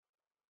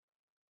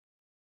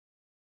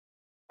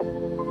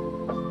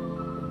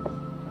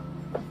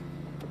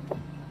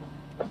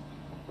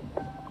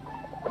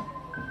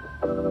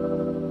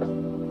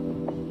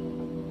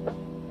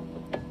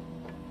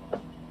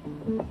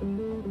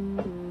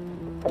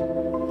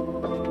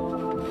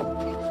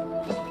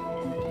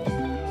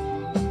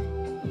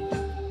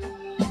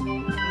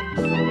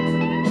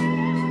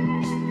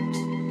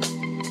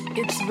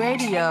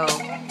radio,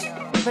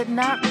 but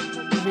not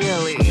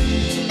really.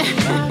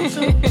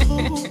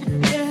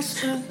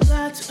 There's a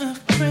lot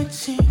of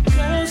pretty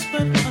girls,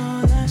 but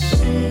all I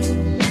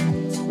see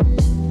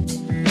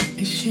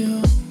is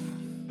you.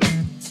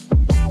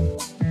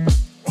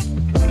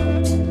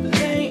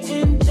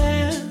 Laying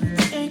there,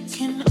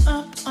 taking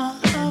up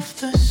all of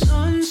the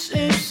sun,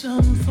 save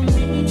some for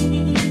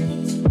me.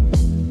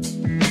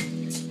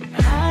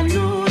 I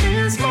know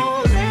there's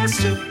more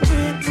left to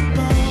with the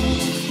bone.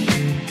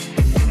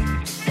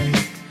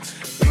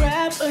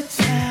 Grab a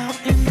towel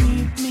and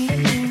meet me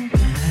in the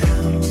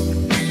house.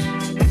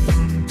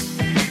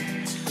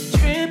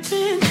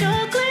 Dripping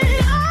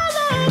chocolate all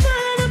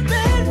over the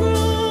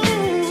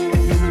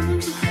bedroom.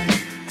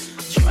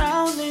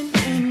 Drowning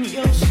in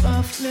your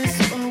softly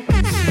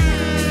spoken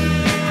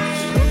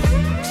sounds.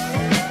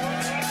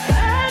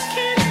 I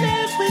can't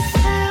live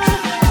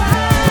without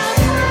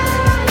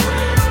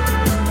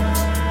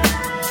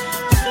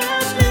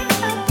fills me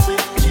up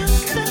with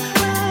just the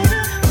right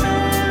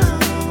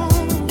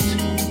amount.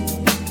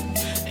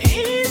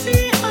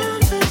 Easy on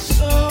the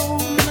soul,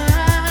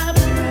 my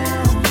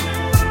brown.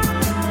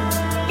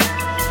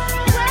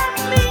 Wrap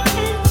me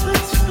in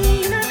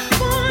between, I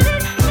want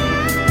it now.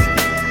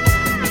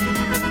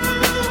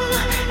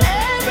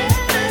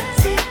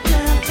 Everybody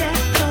now that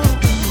go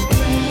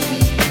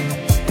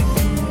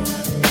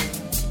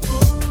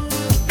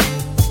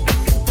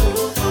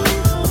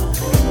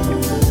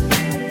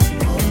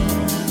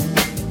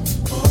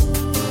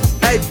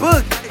Hey,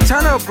 Book,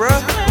 turn up, bro.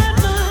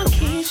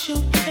 keys, you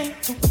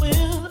take the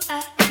wheel,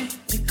 I keep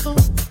it cool.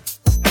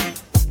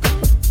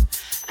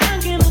 I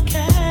get my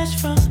cash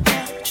from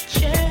out your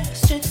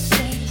chest, it's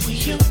safe for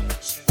you.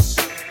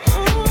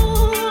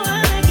 Ooh, I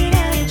like it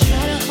how you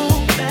try to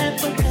hold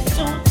back, but that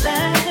don't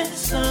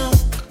last long.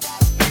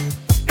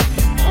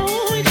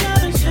 Ooh, we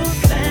driving too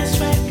fast,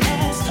 right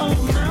past all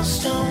the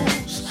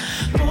milestones.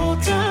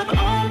 Pulled up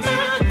on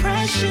my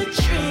pressure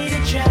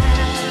treated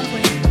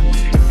driveway.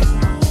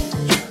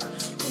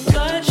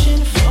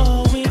 Clutching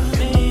for we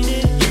made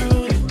it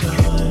through the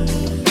door.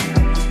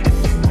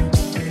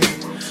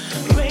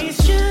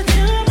 Raised you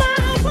to my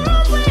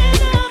room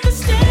without the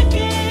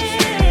staircase.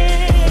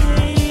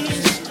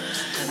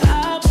 I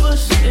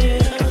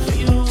busted up,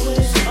 you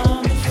was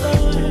on the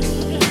floor.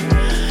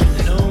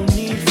 No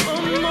need for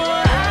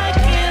more, I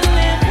can't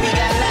live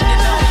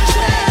without.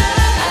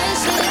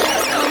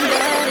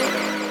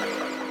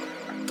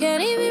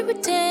 Can't even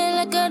pretend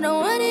like I don't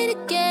want it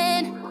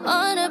again.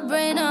 On the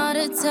brain all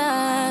the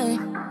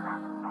time.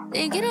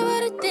 Thinking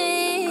about the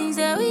things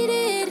that we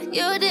did.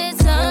 You did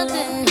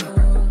something.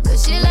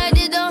 Cause shit like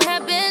this don't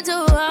happen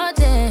too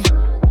often.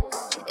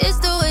 It's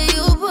the way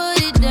you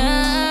put it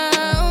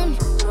down.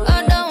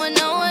 Although when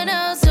no one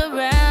else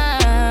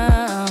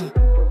around.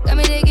 Got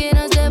me taking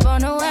a step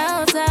on the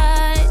wild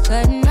side.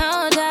 Cutting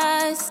all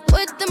ties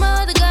with them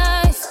other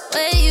guys.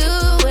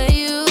 Where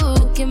you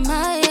look in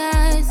my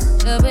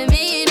eyes. Loving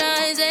me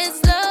nice and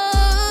slow.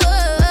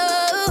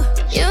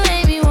 You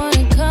made me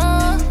wanna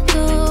come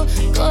through.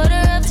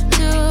 Quarter after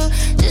two,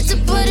 just to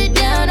put it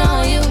down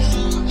on you.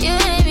 You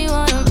made me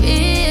wanna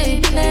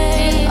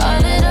replay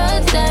all of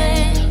the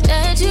things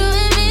that you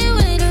and me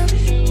went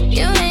through.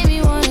 You made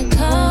me wanna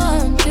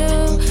come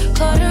through.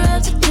 Quarter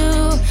after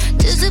two,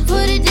 just to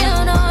put it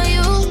down on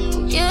you.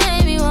 You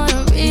made me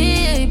wanna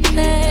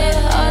replay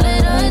all of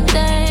the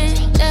things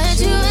that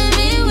you and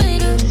me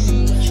went through.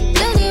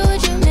 Look at what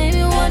you made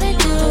me wanna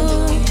do.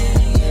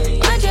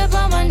 I drop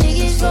all my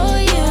niggas for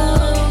you.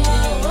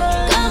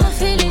 Got my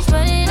feelings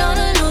running on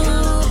a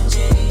loop.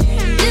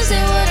 This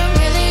ain't what I'm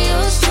really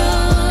used to.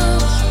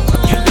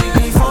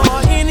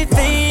 Before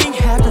anything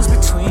happens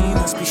between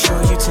us, be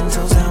sure you 10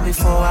 toes down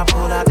before I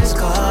pull out this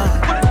car.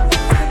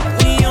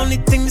 The only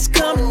thing that's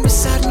coming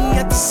beside me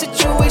at the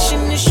situation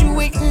is you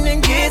waiting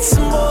and get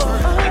some more.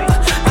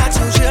 I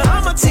told you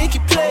I'ma take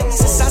your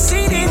places, I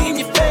seen it in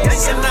your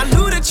face, and I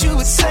knew that you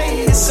would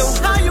say it. So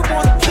how you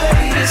wanna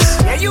play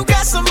this? Yeah, you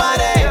got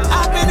somebody.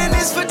 I've been in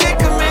this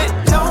predicament.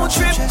 Don't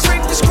trip,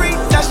 creep discreet.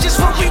 That's just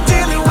what we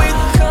dealing with.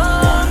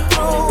 Come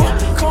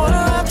through,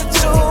 quarter after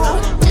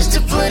two. Just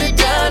to put it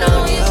down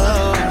on you.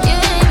 You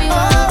made me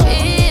wanna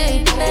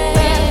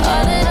replay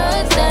all of the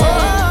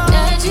things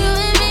that you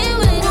and me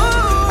went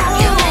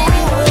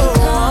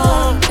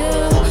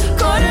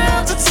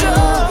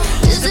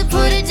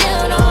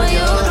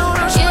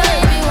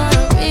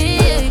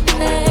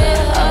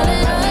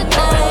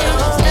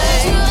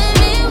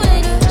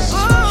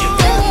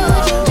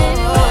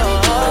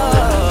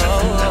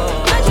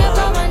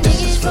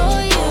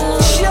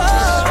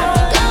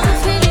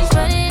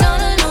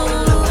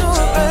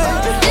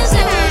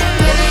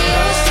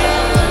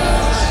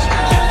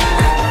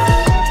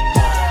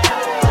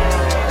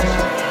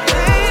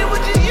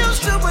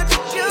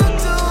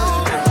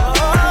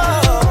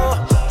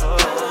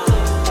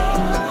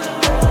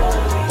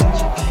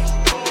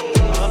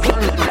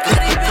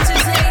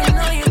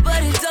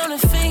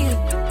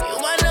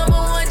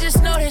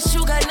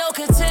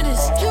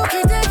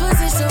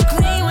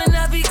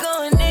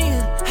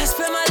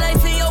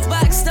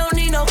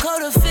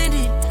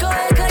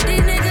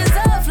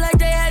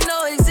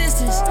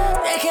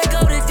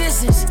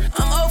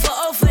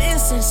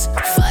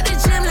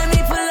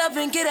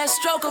that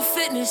stroke of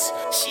fitness.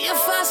 She a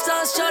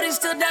 5-star shorty,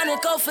 still down to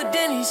go for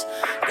Denny's,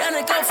 down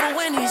to go for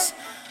Wendy's.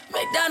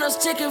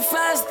 McDonald's chicken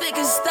fries, thick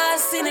as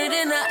thighs, seen it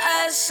in her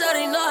eyes.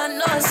 Shorty know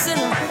I seen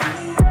her.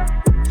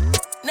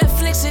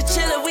 Netflix and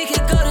chillin', we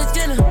could go to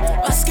dinner.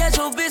 My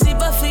schedule busy,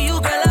 but for you,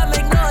 girl, I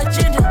make no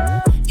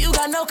agenda. You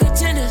got no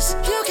contenders.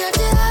 You got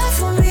the eye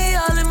for me,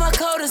 all in my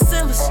cold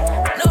Decembers.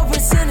 No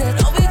pretender,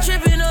 don't be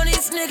trippin' on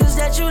these niggas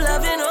that you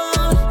lovin'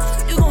 on.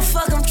 You gon'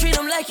 fuck them, treat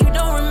them like you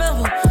don't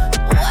remember.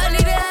 Oh, I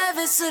need to have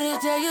it so the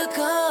day you're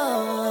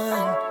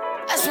gone.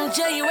 That's from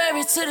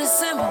January to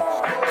December.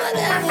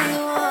 Whatever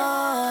you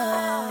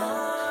want,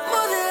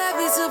 more than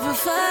happy to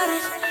provide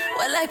it.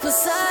 Well, like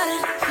Poseidon,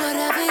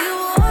 whatever you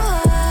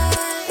want.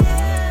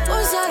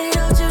 Sorry,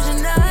 don't you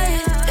deny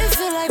it. It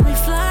feel like we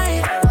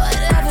flying.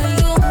 Whatever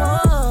you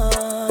want,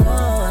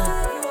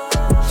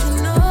 you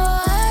know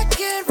I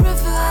can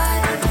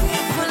provide.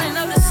 Pulling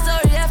up the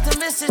story after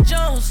Mr.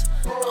 Jones.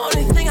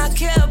 Only thing I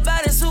care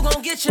about is who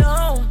gon' get you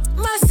home.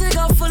 My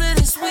cigar full of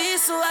this weed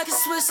so I can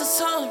switch the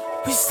tone.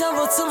 We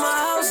stumbled to my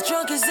house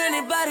drunk as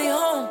anybody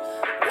home.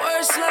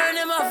 Words slurring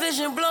and my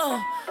vision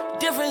blown.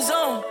 Different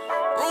zone.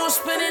 Room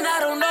spinning, I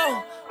don't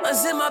know.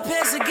 Unzip my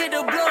pants to get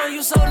the blow.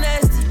 You so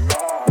nasty.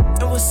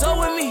 It was so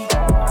with me.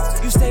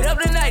 You stayed up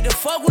the night to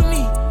fuck with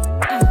me.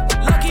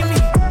 Lucky me.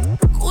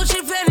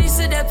 Gucci panties,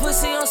 said that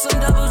pussy on some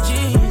double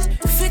G's.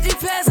 50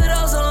 pairs of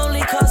those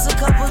only cost a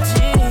couple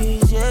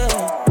G's, yeah.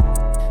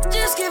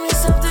 Just give me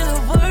something to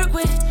work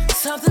with,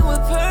 something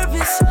with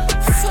purpose.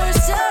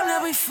 First time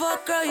that we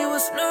fucked, girl, you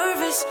was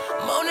nervous.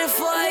 Moaning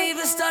before I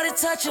even started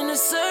touching the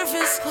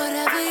surface.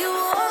 Whatever you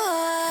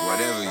want.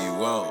 Whatever you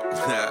want.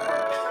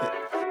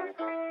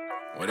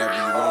 Whatever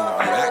you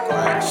want if you act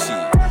right,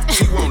 shit.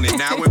 She want it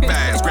now and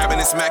fast, grabbing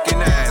and smacking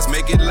ass,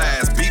 make it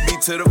last, beat me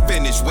to the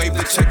finish, wave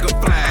the checker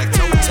flag,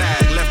 toe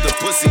tag, left the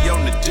pussy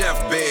on the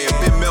deathbed.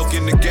 Been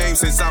milking the game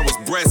since I was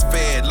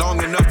breastfed,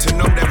 long enough to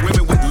know that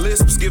women with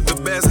lisps give the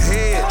best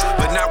head,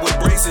 but not with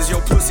braces.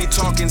 Your pussy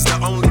talking's the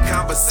only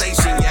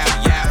conversation.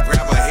 Yap yap,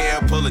 grab her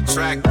hair, pull a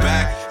track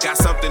back. Got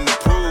something to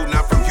prove,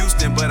 not from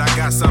Houston, but I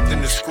got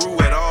something to screw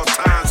at all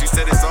times. She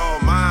said it's all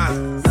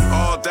mine,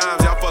 all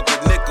dimes. Y'all fuck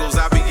with nickels,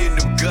 I be in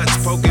them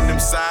guts, poking them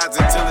sides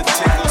until it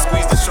tickles.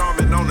 Squeeze the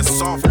Charmin on the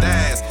soft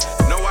ass.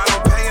 No, I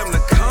don't pay him to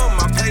come,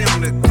 I pay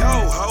him to go.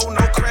 Ho,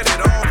 no credit,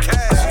 all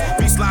cash.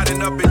 Be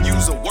sliding up and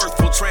use a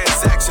worthful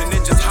transaction,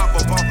 then just hop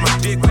up off my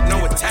dick with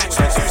no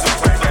attachments. Use it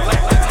for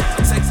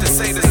collecting. Safe to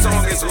say the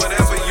song is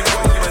whatever you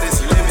want, but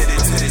it's limited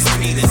to this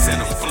penis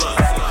and a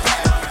flood.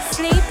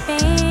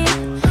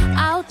 Sleeping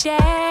all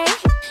day,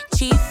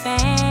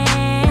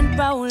 chiefin',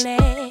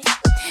 rollin',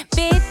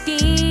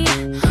 50,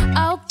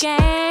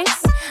 okay,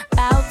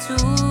 about to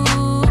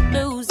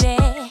lose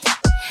it.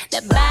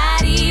 The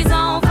body's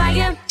on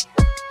fire.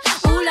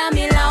 Ooh, love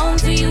me long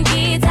till you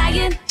get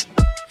tired.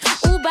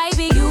 Ooh,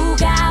 baby, you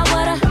got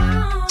what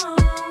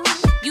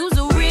you's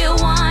a real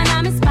one,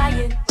 I'm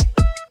inspired.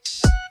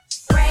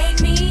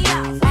 Break me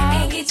off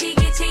and get you,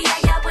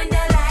 yeah, when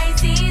the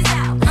lights is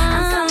out.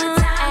 I'm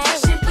summertime,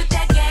 rushing, put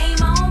that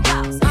game on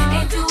pause.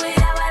 And do it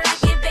how I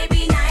like it,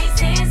 baby,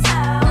 nice and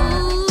slow.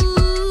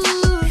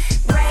 Ooh,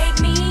 break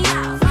me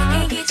off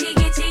and get you,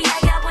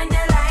 yeah, when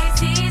the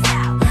lights is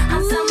out.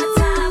 I'm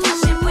summertime,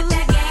 rushing, put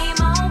that game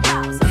on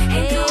pause.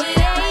 And do it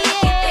how I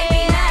like it,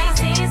 baby, nice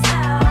and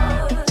slow.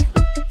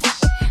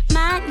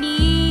 My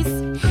knees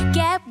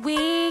get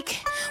weak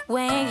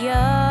when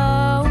you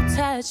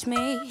touch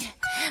me.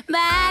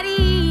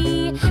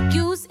 Body,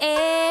 use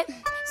it,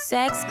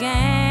 sex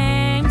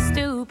game,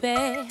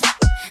 stupid.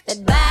 That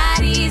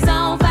body's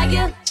on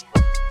fire.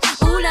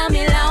 Ooh, love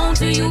me long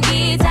till you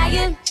get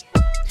tired.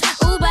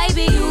 Ooh,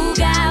 baby, you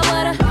got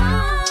what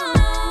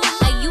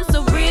you's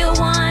a real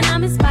one,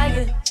 I'm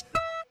inspired.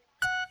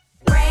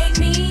 Break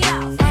me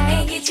off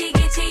and get you,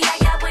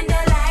 yeah, when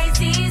the lights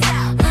is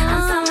out.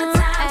 I'm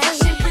summertime,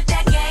 rushing, put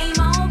that game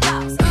on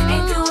pause.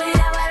 And do it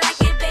how I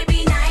like it,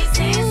 baby, nice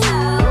and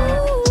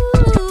slow.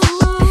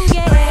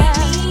 Break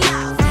me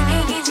off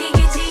and get you,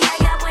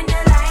 yeah, when the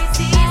lights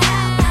is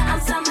out.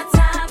 I'm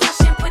summertime,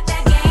 rushing, put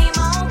that game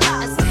on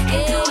pause.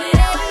 And do it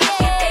how I like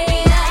it, baby,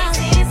 nice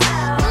and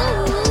slow.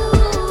 Break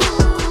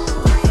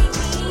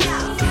me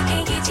off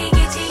and get you,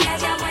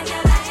 yeah, when the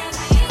lights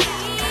is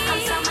out. I'm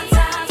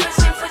summertime,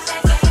 rushing, put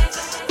that game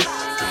on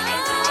pause.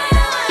 And do it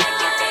how I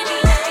like it, baby,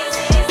 nice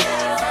and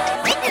slow.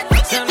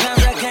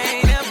 Sometimes I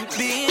can't help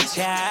being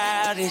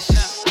childish.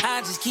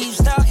 I just keep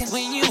stalking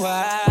when you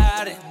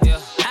out.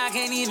 I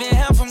can't even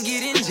help from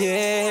getting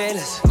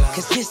jealous.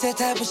 Cause it's that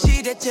type of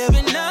shit that you've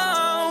been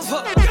known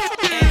for.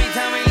 Every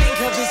time we link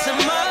up, it's some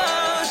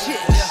more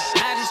shit.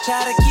 I just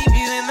try to keep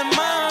you in the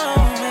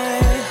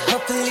moment.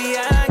 Hopefully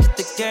I get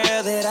the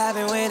girl that I've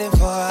been waiting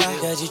for.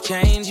 Cause you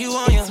change, you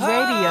on your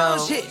radio,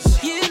 whole shit.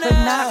 You but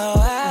not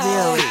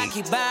really. I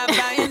keep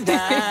buying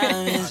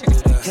diamonds.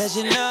 Cause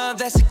you know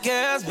that's a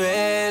girl's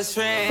best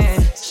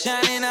friend.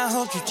 Shining, I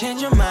hope you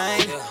change your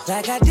mind.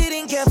 Like I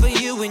didn't care for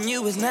you when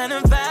you was 9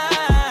 and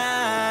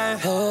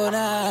 5. Hold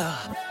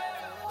up,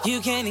 you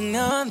can't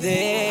ignore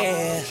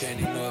this.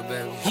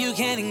 You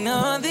can't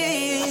ignore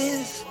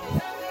this.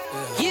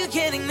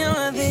 can't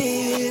ignore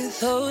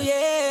this. Oh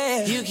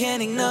yeah, you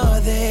can't ignore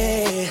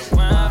this.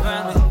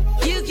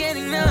 You can't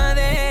ignore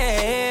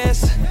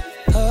this.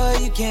 Oh,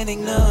 you can't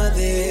ignore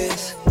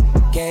this.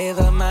 Gave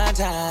up my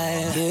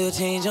time. You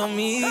change on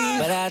me,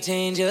 but I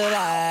change your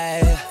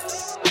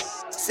life.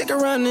 Sick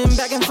of running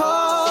back and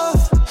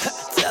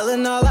forth,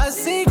 telling all our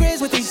secrets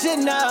with you should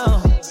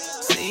know.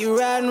 See you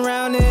riding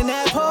around in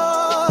that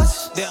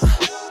Porsche, yeah.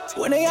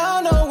 When they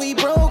all know we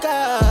broke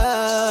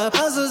up.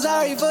 I'm so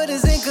sorry for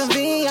this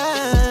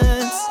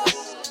inconvenience.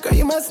 Girl,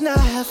 you must not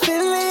have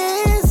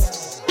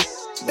feelings.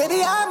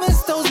 Baby, I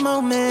miss those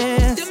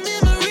moments. The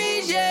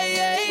memories,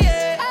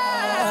 yeah.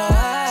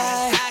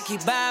 I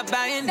keep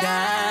buying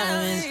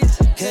diamonds,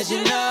 cause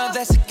you know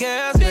that's a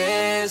girl's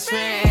best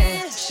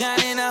friend.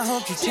 Shining, I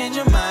hope you change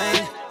your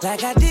mind.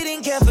 Like I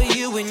didn't care for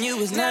you when you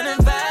was 9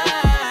 and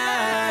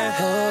 5.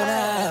 Hold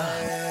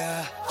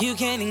up, you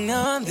can't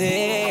ignore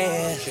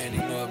this. You can't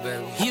ignore,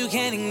 baby. You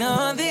can't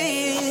ignore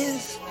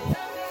this.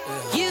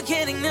 You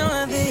can't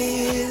ignore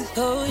this.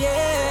 Oh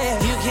yeah,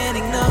 you can't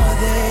ignore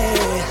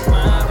this.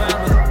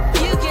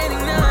 You can't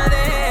ignore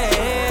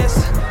this.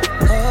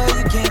 Oh,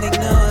 you can't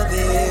ignore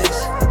this.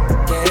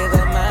 Gave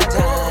up my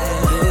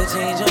time. You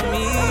change on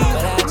me,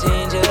 but I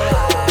change your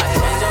life. I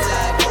change your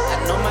life. I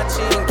know my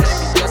cheating can't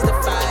be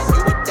justified.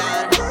 You a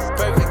dime,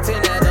 perfect 10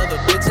 that other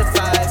bitch of 5.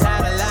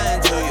 Tired of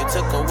lying to you.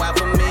 Took a while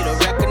for me to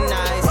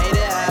recognize.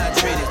 Hated how I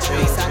treated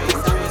trees.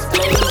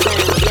 Ladies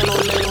and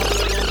gentlemen,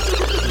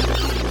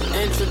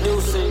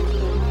 introducing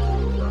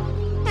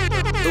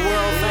the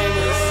world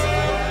famous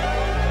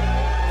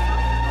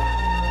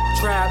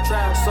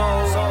Trap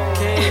Soul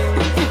King.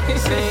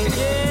 Sing,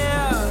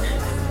 yeah.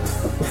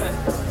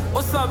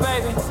 What's up,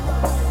 baby?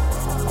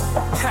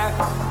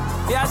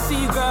 Yeah, I see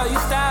you, girl. You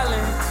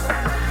styling.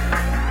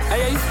 Hey,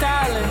 yeah, you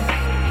styling.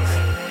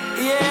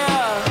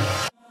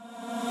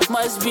 Yeah.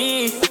 Must be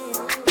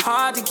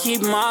hard to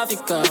keep them off you,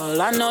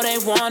 girl. I know they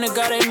want it,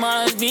 girl. They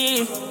must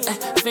be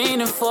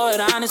fiending for it.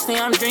 Honestly,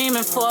 I'm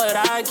dreaming for it.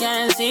 I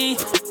can see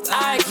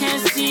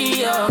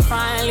you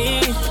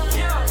finally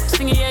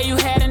singing. Yeah, you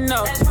had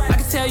enough. I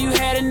can tell you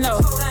had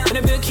enough. And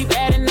the bill keep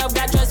adding up.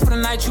 Got dressed for the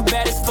night. You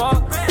bad as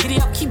fuck. Giddy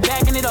up, keep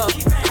backing it up.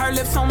 Her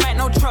lips on Mac,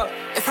 no truck.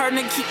 If her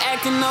nigga keep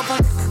acting up,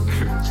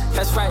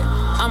 that's right.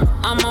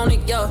 I'm on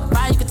it, yeah.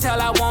 Why you can tell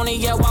I want it,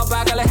 yeah. Walk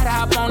back, I let her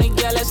hop on it,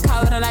 yeah. Let's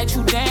call it a night.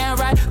 You damn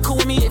right. Cool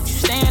with me if you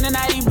stand the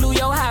night. You blew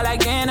your high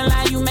like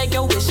dandelion. You make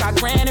your wish, I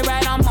grant it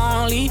right. I'm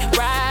only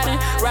riding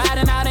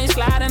out and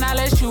sliding. I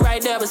let you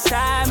right there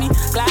beside me.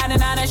 Gliding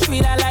down that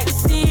street, I like to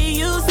see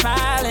you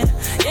smiling.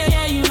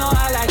 Yeah, you know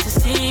I like to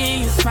see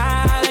you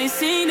smile. Ain't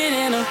seen it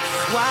in a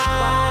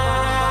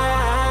while.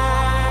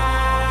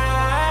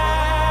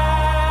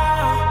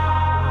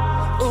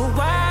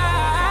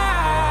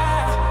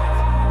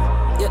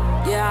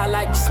 Yeah, I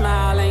like to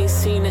smile, ain't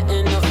seen it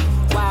in a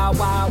while.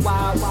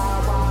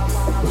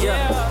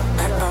 Yeah,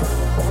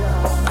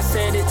 I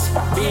said it's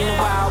been a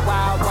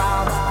while.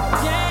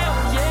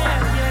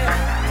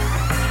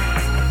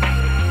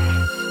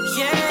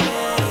 Yeah.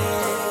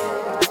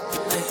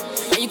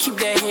 And you keep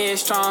that head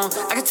strong,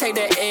 I can take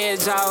that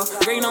edge off.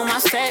 Green on my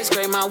stacks,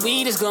 great, my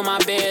weed is good, my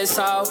bed's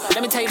soft.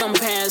 Let me take them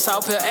pants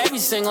off, peel every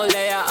single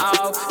layer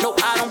off. No,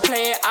 I don't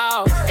play it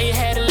out, and you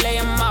had to lay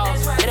them off.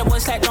 And that boy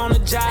slacked on the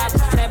job,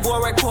 that boy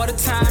work quarter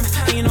time,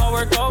 and you know I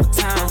work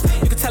overtime.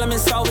 You can tell him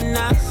it's over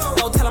now,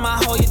 go tell him I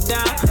hold you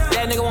down.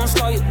 That nigga won't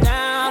slow you down,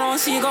 I don't wanna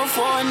see you go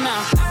forward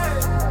now.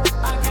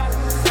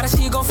 Gotta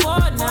see you go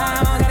forward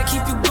now, gotta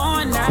keep you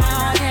going now.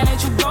 I can't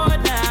let you go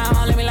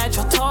now, let me light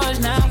your torch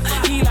now.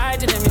 He lied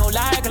to them, you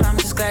like, and I'm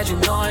just glad you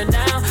know it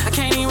now. I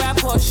can't even rap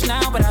Porsche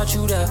now, but out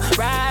you there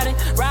riding,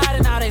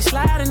 now they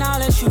sliding, I'll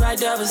let you right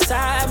there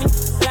beside me.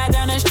 Fly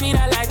down the street,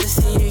 I like to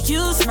see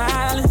you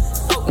smiling.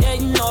 Oh yeah,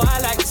 you know I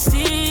like to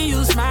see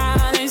you smile.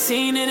 Ain't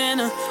seen it in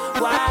a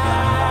while.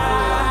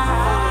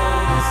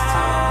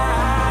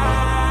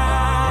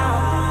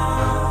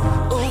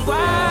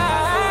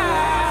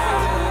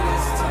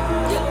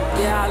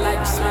 Yeah, I like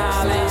to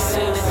smile. Ain't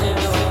seen it in a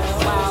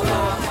while.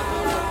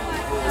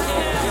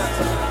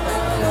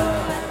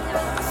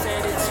 I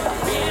said it's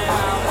been a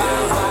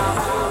while.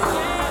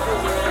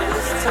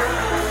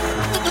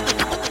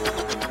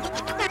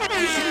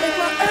 You should make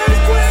my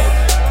earthquake.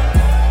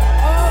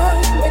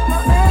 Make my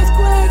ass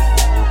quick.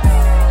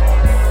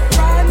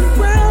 Riding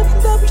around and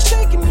they'll be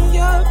shaking me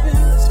up.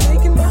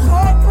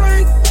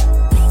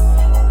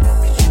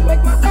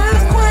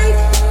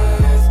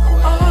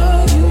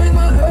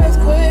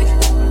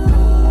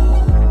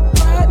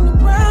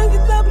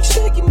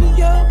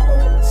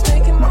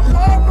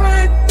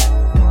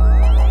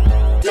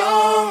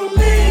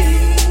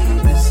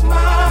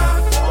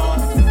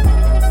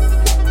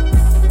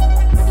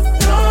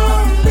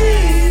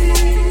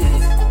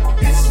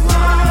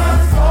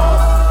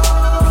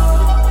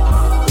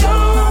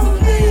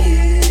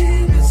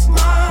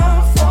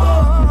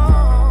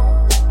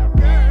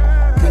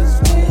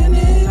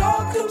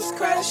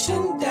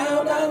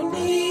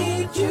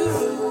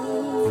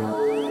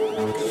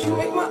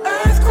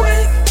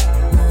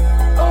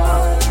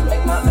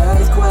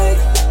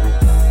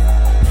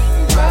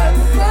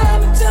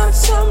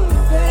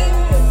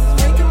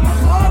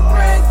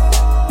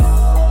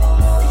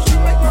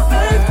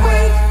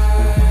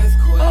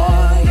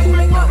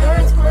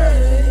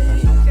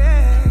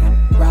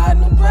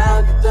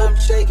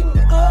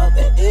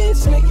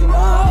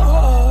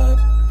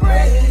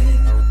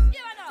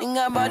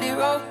 body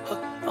roll,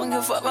 don't give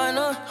a fuck by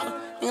no.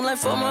 Ain't like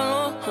fuck my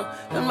lord,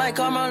 that might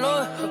call my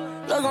lord.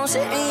 Love gon'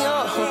 set me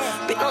up,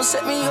 bitch don't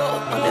set me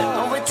up.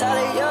 Don't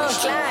retaliate, yo.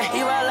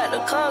 He ride like the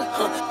car,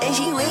 and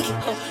she wicked,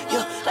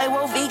 yeah, like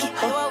Wolf Vicky,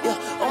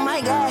 yeah. Oh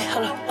my God,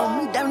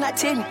 oh, damn not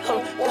tell me,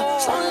 yeah.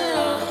 Slow it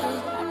down,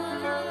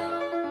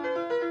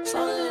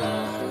 slow it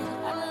down.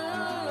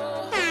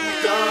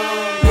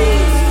 Don't be,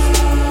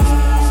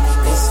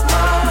 it's my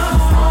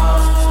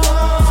fault.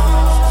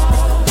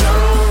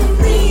 Don't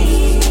be,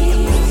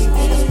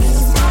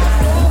 it's my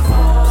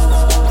fault.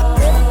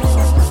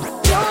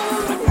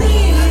 Don't be,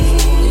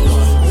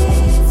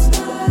 it's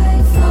my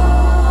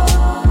fault.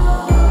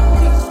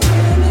 'Cause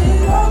when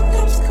it all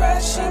comes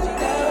crashing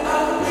down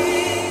on me.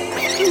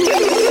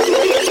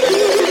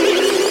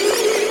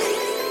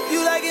 You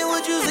like it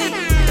what you see?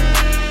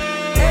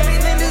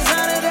 Everything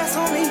designer, that's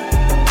on me.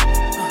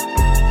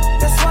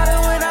 That's why that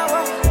when I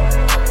walk,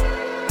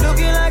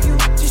 looking like you,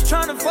 just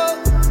tryna fuck.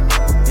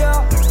 Yeah,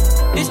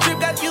 this trip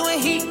got you in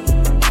heat.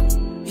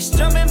 It's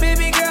jumping,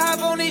 baby girl,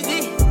 hop on this D.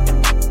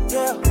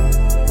 Yeah,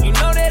 you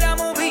know that I'm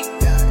on beat.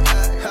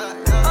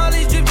 All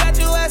these trips got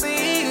you as a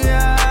heat.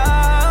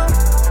 Yeah,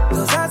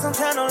 those eyes don't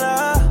tell no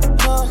love.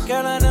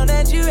 Girl, I know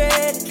that you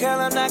ready. Girl,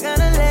 I'm not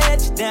gonna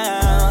let you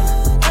down.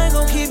 I ain't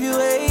gon' keep you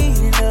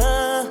waiting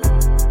up.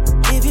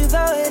 If you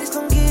thought it's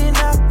gon' get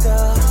knocked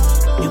up,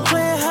 you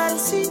playing hide and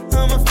seek,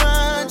 I'ma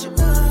find you.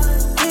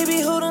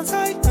 Baby, hold on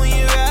tight when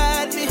you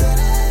ride me.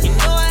 You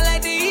know I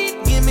like to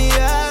eat, give me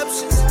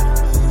options.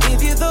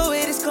 If you throw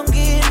it, it's gon'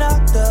 get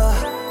knocked up.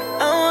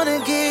 I wanna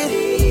get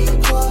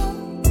equal.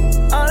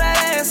 All that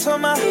ass for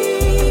my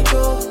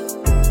ego.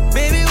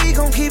 Baby, we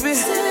gon' keep it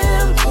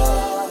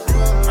simple.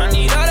 I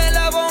need all that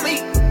love on me.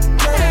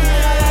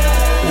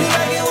 You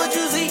like it what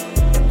you see?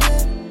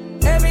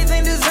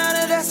 Everything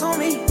designer, that's on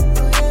me.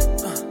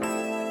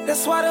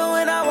 That's why that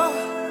when I walk,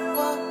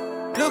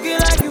 looking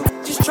like you,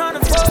 just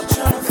tryna fuck,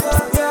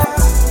 yeah.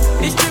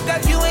 This trip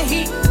got you in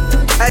heat.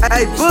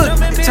 Hey, Book,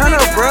 turn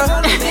up, bro.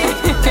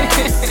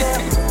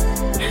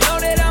 You know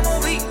that I'm on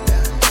beat.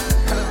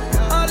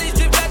 All these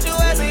trips got you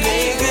as a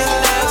heat.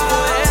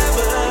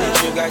 This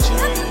trip got you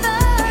in heat.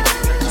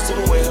 Just the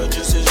way her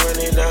juice is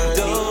running down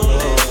deep.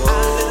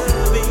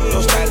 No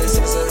stylist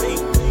in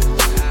Celine.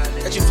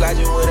 Got you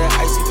flying with an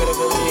icy better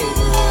believe.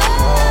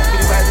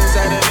 Pretty vibes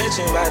inside the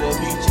mansion by the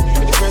beach.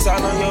 Prince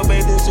all on your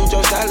bathing suit, your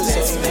style is so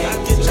unique.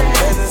 Some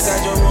bands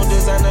inside your room,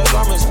 designer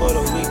garments for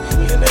the week.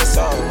 And that's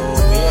all on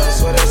me, I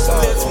swear that's all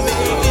on me.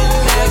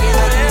 Like it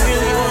like you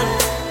really want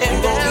it,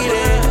 you gon' get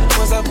it.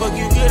 Once I fuck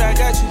you good, I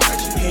got you.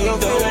 In your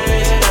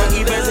feelings,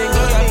 monkey bands and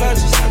gold, I bought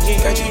you.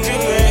 Got you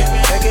drippin',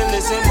 I can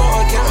listen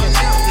more accounts.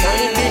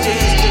 Counting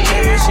digits,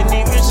 every shit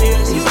need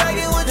riches. You like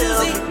it what you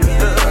see?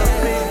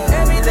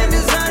 Everything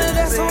designer,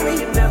 that's on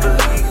me.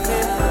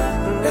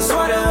 That's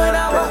why that when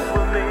I walk,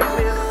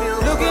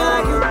 looking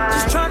like you,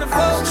 just tryna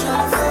fuck,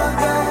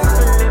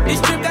 yeah. This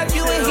trip got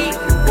you in heat.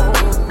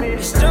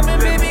 It's jumping,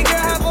 baby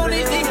girl, hop on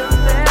this D. Yeah.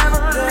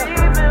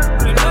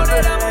 You know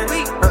that I'm on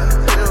beat.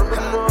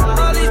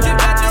 All these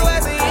trips got you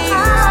as a heat.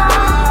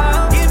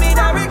 Give me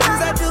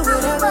directions, I do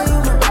whatever you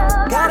want.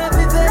 Gotta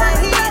be for that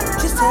heat,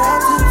 just to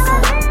add to the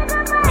fun.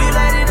 You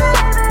light it up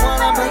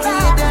while I'm breaking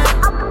it down.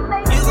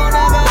 You gon'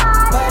 have a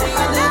body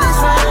under this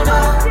round.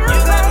 You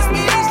got the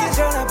speed,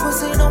 control that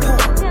pussy no more.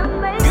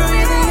 Girl,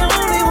 you're the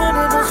only one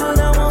that knows what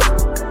I want.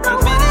 I'm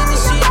feeling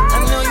this shit, I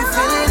know you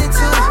feeling it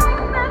too.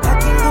 I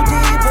can go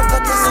deeper,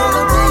 but that's all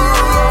up to you,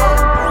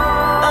 yeah.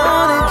 I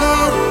wanna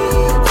get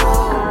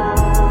equal.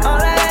 All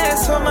that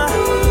ass for my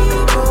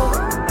ego.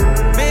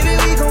 Baby,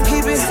 we gon'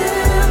 keep it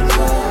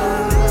simple.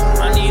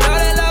 I need all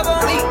that love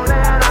on me.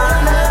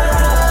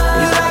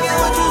 You like it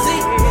what you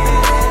see?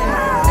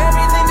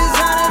 Everything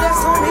designer,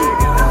 that's on me.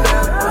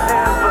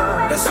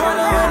 That's why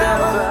I when I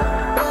walk,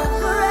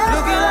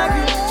 looking like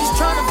you, just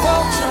tryna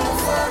fuck,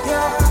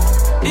 yeah.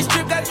 This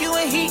trip got you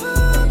in heat.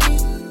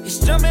 It's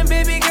jumping,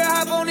 baby girl,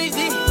 hop on this D.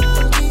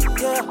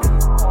 Yeah,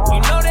 you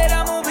know that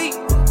I'm on beat.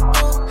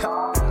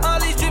 All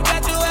these trips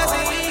got you as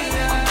a heat.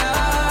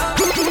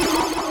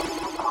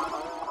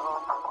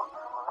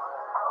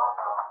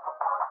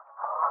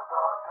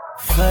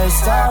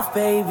 First off,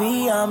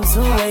 baby, I'm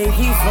too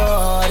wavy for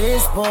all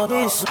this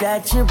bullshit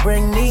that you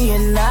bring me.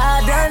 And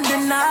I done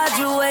denied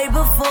you way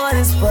before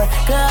this, but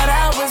God,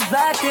 I was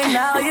back and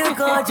now you're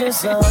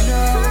gorgeous. Oh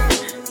no,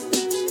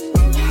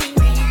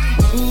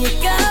 you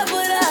got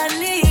what I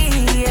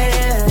need,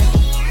 yeah.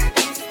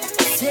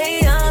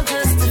 Say I'm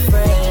just a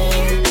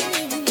friend.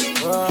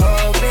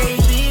 Oh,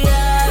 baby,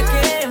 I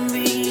can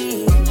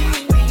be.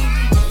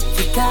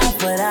 You got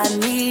what I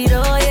need,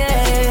 oh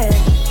yeah.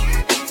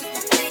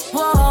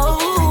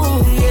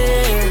 Whoa,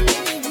 yeah.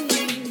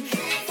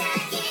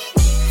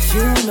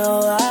 You know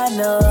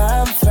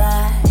I'm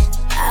fly.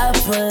 I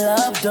pull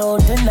up,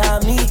 don't deny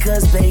me,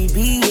 cause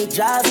baby, it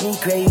drives me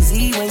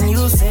crazy when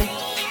you say,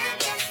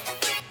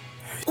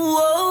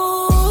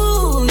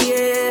 whoa,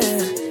 yeah.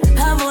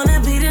 I wanna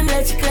be the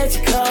next that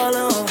you call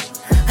on.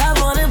 I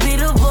wanna be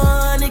the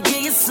one to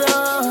get you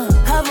some.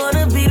 I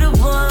wanna be the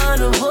one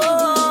to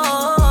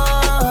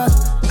hold.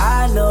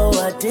 I know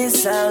what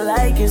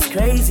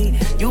crazy.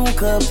 You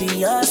could be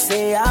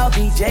Beyonce, I'll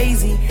be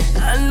Jay-Z.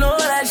 I know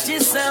that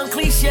shit sound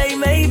cliche,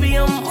 maybe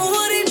I'm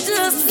more than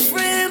just a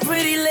friend,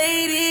 pretty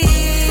lady.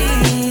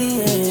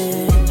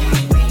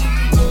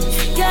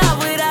 Got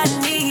what I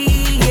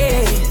need,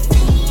 yeah.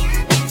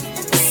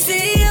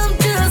 See, I'm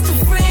just a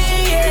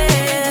friend,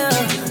 yeah.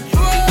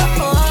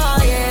 Oh,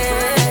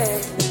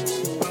 yeah.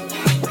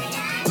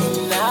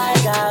 And I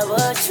got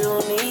what you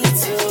need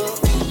to.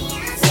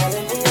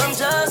 Telling me I'm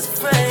just a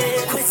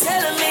friend. Quit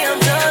telling me I'm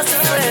just a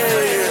friend.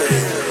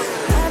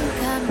 I've been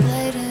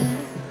contemplating,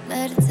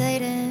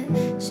 meditating.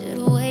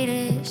 Should've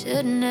waited,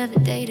 should've never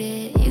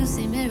dated. You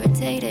seem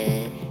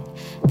irritated.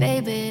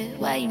 Baby,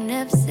 why you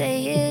never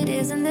say it?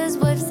 Isn't this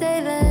worth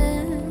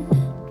saving?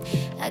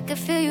 I can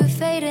feel you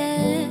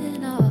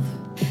fading off.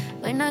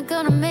 We're not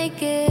gonna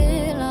make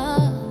it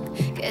long.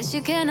 Guess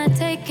you cannot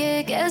take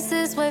it. Guess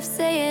it's worth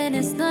saying.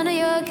 It's none of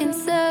your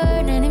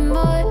concern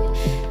anymore.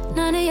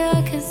 None of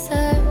your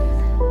concern.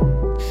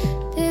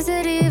 Is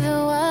it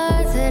even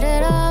worth it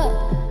at all?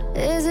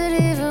 Is it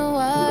even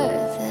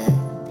worth it?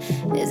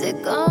 Is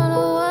it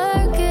gonna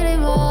work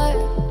anymore?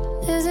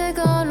 Is it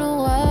gonna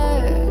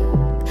work?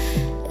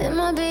 Am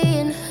I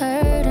being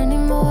hurt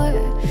anymore?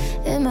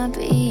 Am I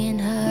being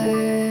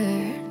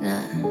hurt?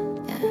 Nah,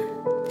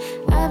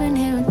 yeah. I've been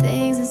hearing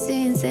things and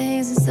seeing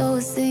things, and so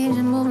it seems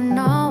you're moving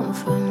on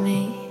from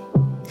me.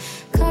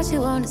 Caught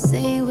you on the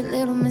scene with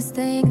little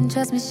mistake, and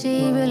trust me,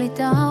 she really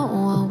don't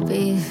want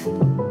beef.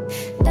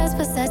 That's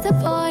besides the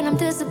point, I'm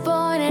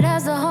disappointed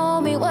as a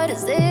homie. What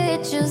is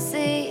it you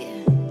see?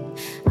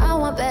 I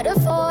want better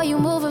for you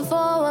moving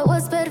forward.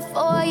 What's better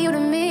for you to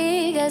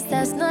me? Guess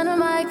that's none of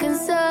my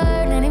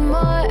concern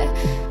anymore.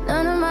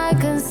 None of my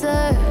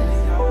concern.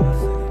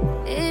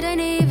 It ain't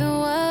even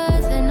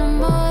worth it no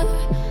more.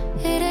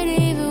 It ain't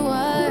even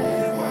worth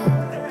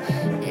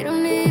it. It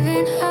don't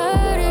even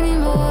hurt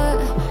anymore.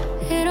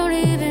 It don't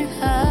even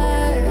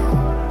hurt.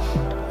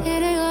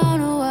 It ain't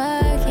gonna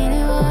work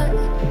anymore.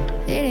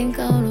 It ain't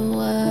gonna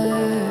work.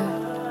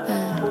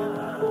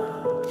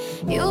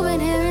 You've been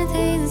hearing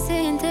things and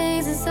seeing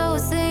things, and so it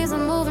seems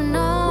I'm moving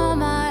on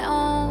my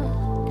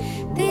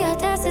own. The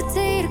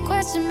audacity to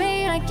question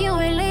me like you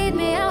ain't leave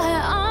me out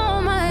here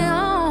on my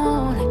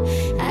own.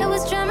 I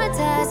was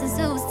traumatized and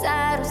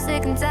suicidal,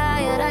 sick and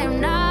tired. I am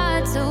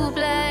not to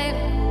blame.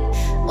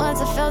 Once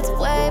I felt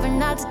away, but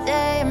not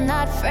today. I'm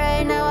not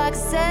afraid, now I can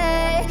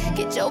say,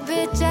 get your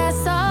bitch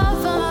ass off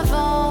of my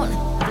phone.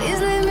 Please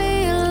leave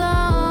me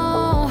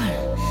alone.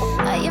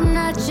 I am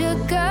not your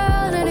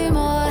girl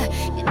anymore.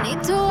 You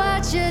need to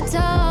watch your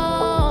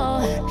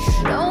tone.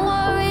 Don't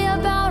worry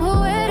about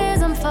who it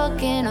is I'm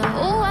fucking or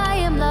who I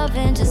am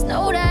loving. Just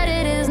know that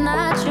it is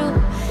not true.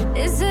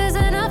 This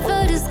isn't up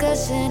for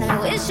discussion. I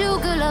wish you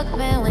good luck,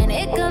 man, when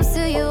it comes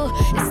to you.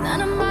 It's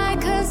none of my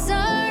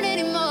concern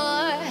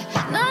anymore.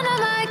 None of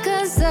my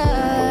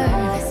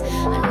concerns.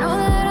 I know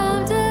that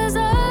I'm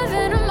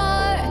deserving of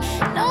more.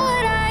 Know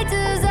what I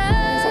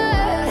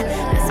deserve.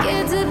 Not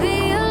scared to be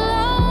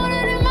alone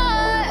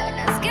anymore.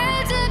 Not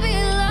scared to be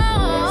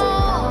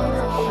alone.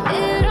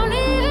 It don't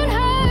even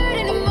hurt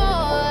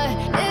anymore.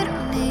 It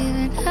don't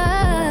even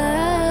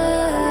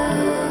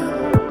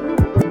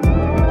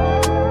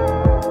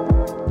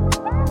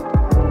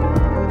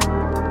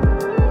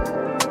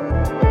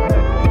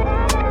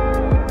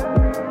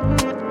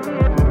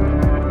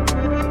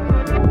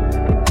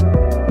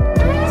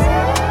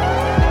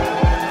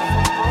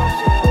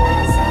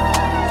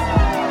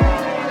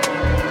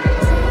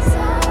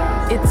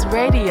It's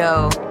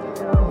radio,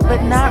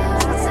 but not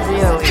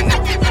really.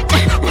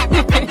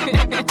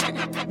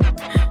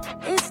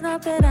 It's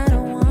not that I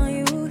don't want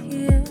you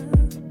here.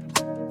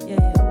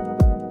 Yeah.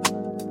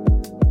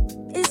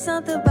 It's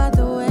something about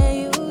the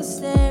way you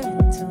stare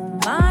into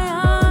my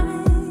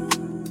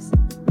eyes.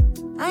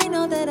 I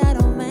know that I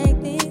don't make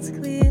things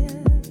clear.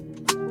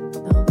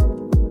 No.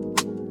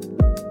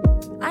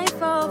 I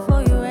fall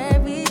for you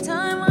every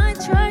time I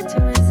try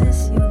to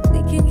resist you.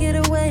 We can get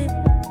away.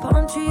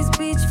 Palm trees,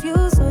 beach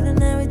views,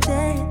 ordinary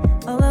day.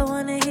 All I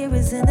wanna hear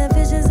is in the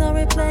visions on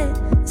replay.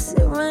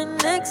 Sit right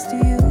next to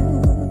you.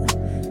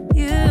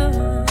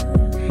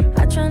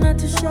 I try not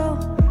to show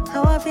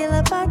how I feel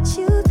about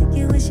you. Think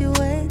you wish you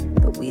away,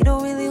 but we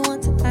don't really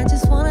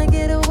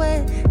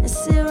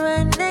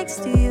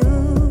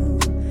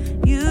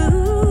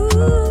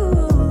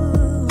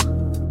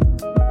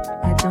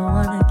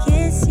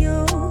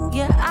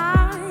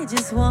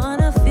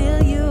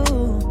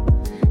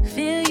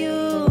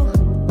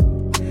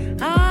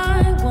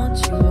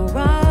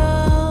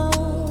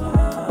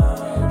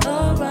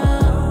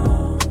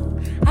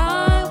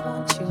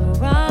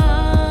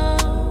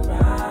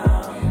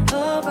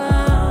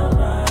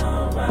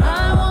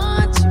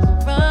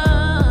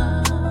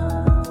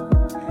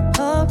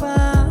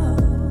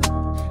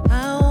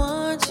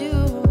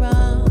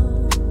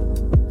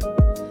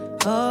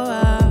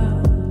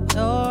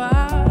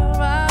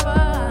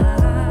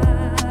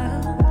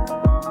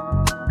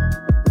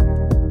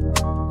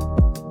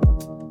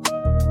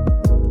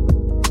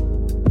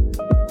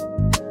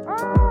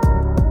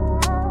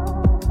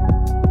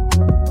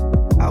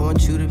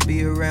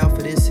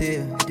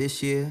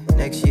This year,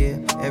 next year,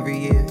 every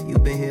year,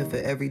 you've been here for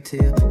every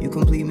tear. You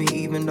complete me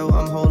even though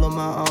I'm whole on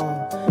my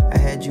own. I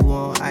had you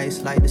on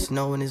ice like the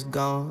snow and it's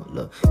gone.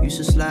 Look, you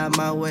should slide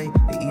my way,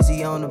 be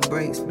easy on the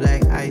brakes.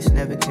 Black ice,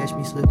 never catch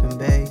me slipping,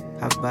 babe.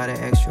 Hop about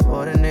an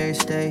extraordinary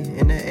stay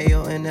in the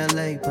AO in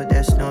LA. Put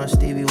that snow and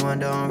Stevie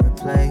Wonder on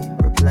replay.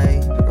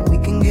 And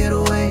we can get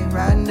away,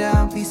 riding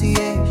down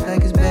PCH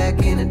like it's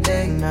back in the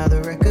day. Now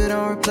the record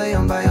on replay,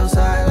 I'm by your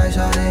side like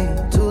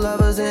Sade. Two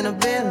lovers in a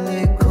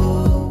Bentley,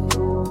 cool.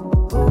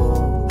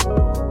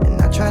 And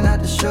I try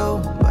not to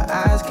show, but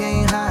eyes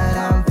can't hide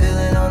how I'm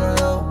feeling on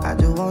the low. I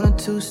just wanna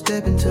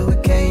two-step until we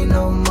can't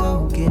no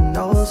more. Getting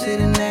old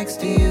sitting next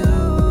to you.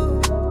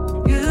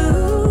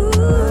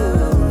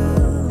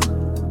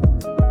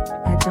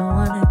 I don't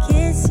wanna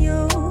kiss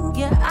you,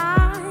 yeah,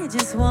 I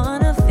just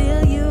wanna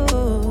feel you.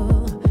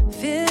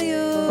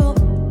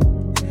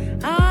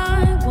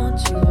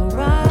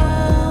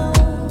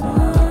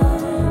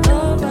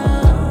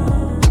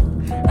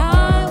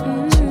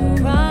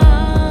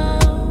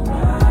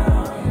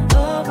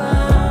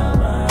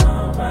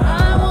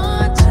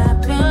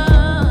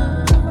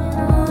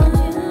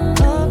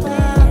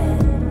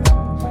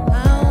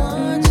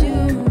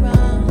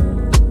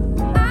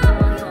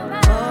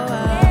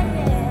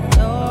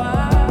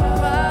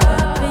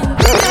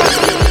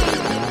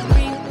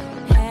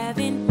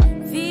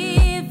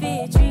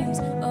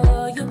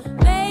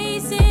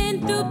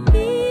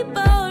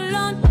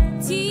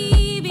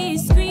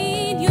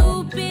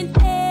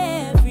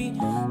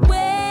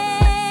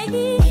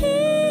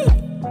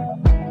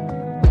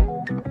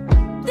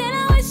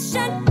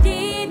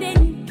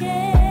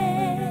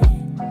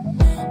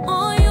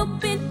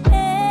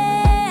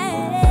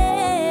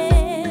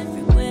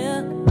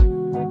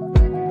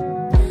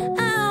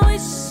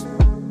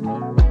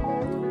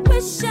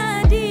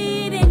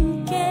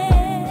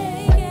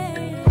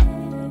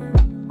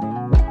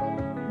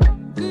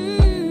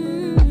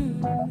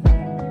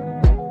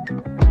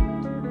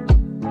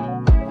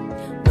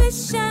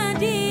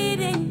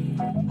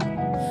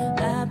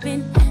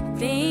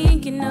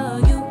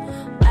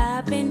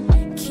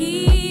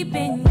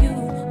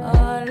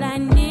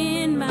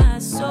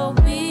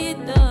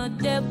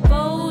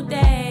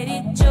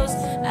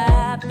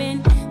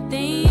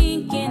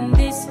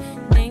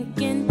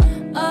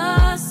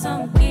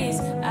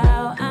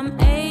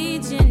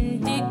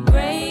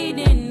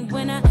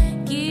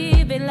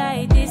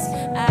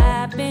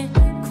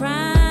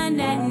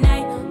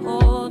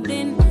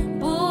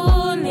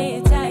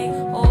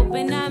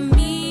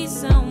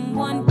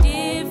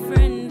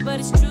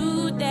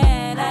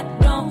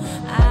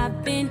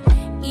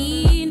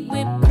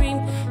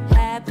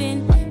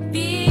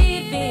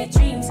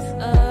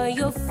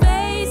 Your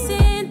face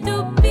in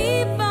the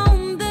beep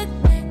on the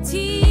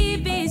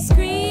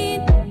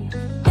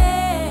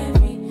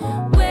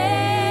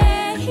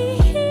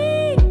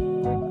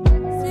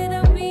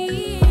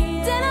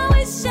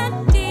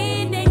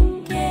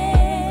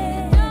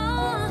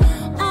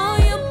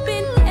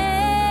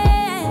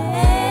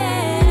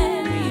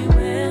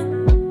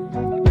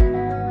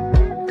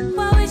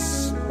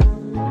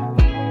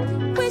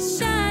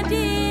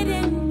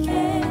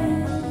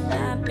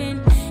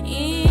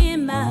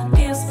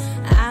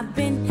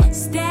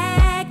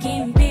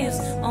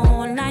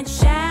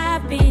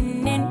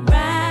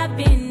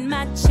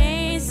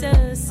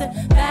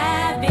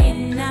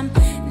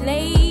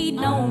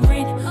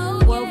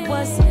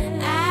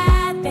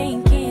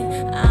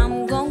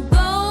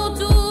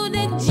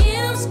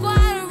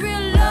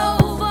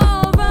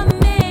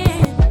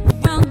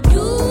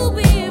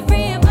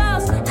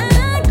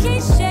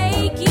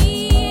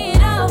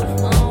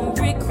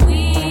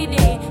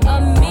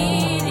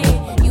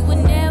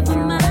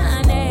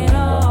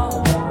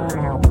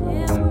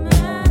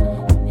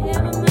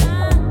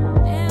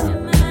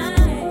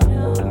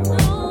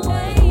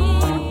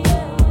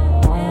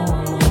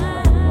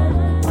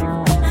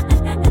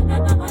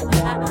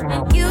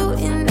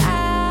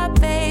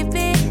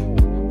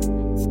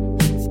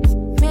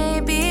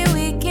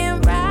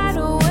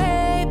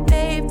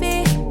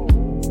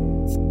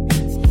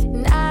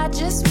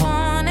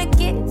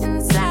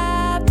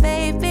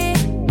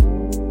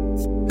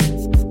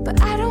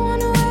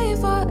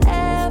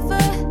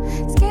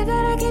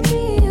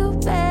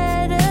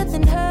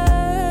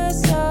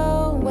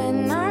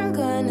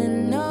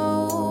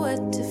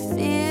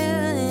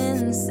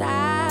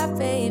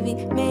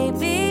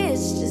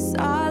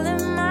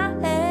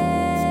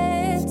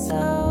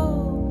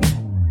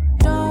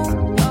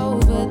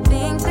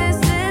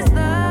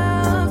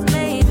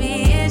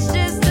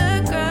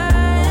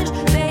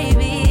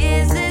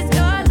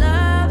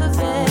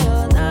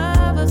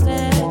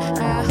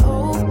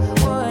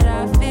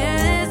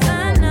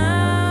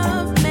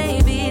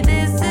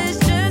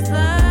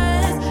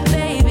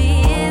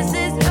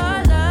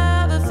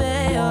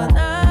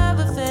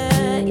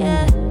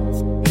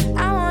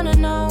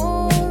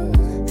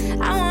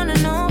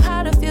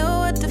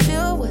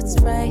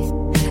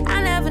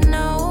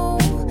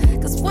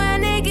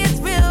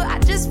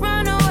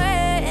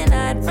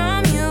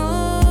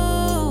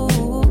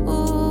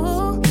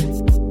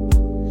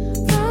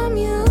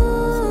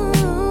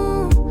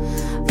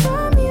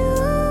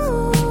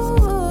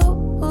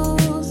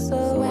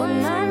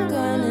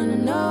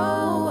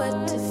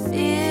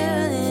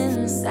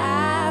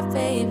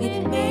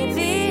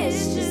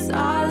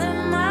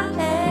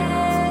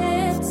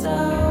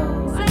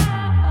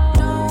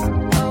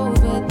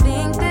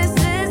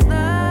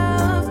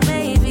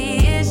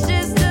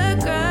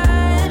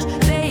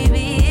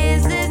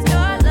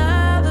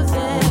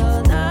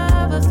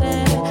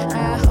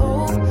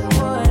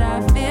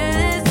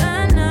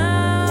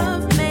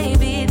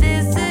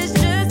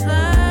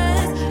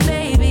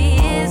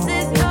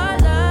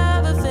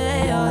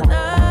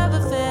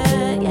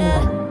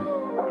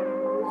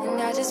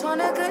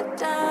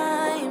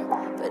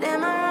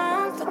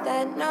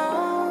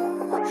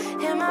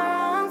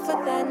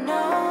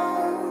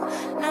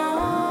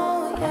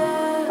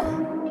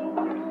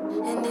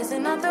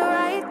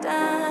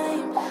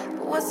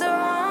What's the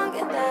wrong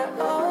in that?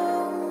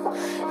 Oh,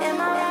 am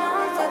I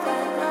wrong for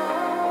that?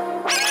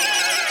 No.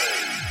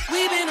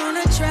 We've been on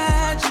a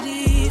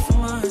tragedy for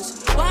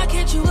months. Why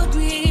can't you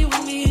agree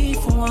with me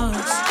for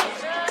once?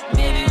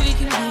 Maybe we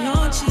can be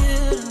on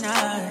chill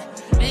tonight.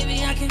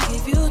 Maybe I can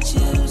give you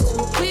chills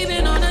too. We've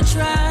been on a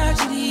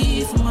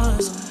tragedy for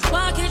months.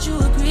 Why can't you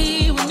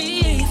agree with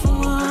me for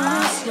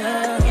once?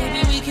 Yeah,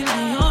 maybe we can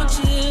be on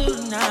chill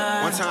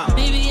tonight. One time.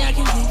 Maybe I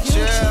can give you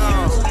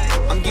chills.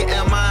 I'm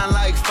getting mine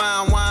like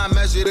fine wine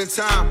measured in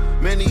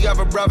time. Many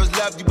other brothers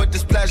love you, but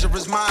this pleasure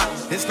is mine.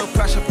 It's no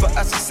pressure for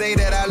us to say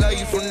that I love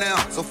you from now.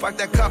 So fuck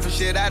that comfort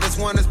shit, I just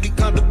want us to be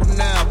comfortable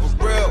now.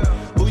 For real,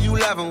 who you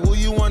loving, who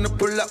you wanna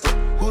pull up with?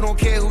 Who don't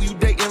care who you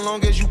dating,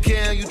 long as you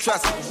care and you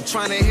trust it. I'm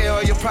trying to hear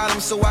all your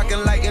problems so I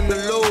can lighten the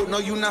load. No,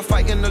 you not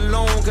fighting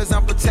alone, cause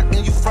I'm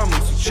protecting you from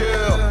them, so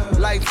chill.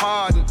 Life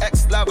hard and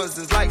ex-lovers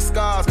is like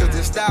scars, cause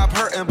they stop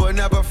hurting but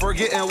never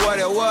forgetting what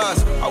it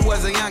was. I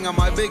wasn't young and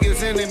my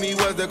biggest enemy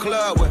was the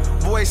club with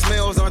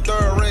voicemails on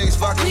third rings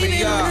fucking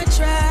me up.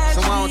 So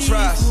I don't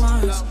trust.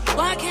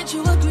 Why can't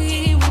you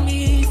agree with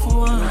me for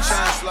once? I'm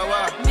trying to slow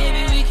up.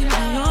 Maybe we can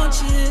be on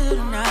chill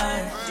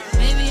tonight.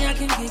 Maybe I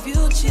can give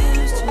you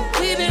chills too.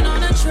 We've been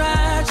on a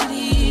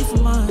tragedy for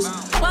months.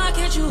 Why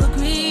can't you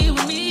agree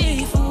with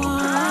me for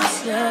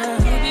once? Yeah,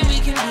 maybe we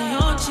can be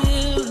on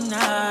chill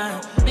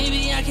tonight.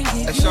 Maybe I can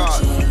give you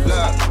chills.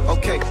 Look,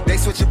 okay, they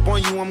switch up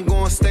on you, I'm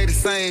gonna stay the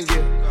same,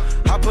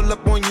 yeah. I pull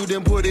up on you,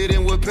 then put it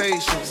in with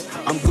patience.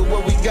 I'm good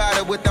where we got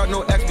it without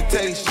no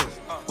expectations.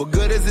 What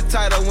good is the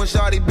title when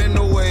shawty been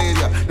away?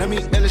 Yeah. Let me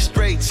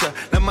illustrate ya,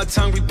 let my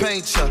tongue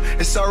repaint ya.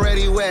 It's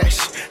already wet.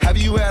 Have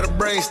you had a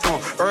brainstorm?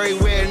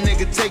 Everywhere a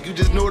nigga take you,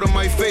 just know that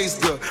my face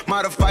good.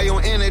 Modify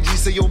your energy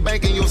so your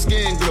bank and your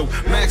skin glow.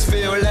 Max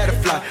feel, let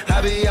it fly.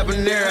 I be up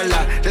in there a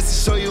lot. Just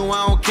to show you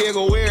I don't care,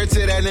 go wear it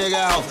to that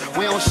nigga house.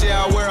 We don't share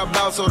our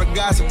whereabouts or the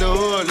gossip, the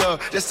hood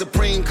love. Just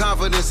supreme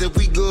confidence, if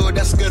we good,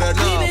 that's good enough.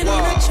 We've been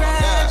on a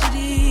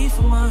tragedy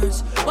for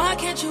months. Why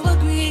can't you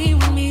agree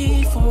with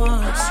me for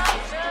once?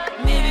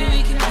 Maybe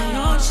we can be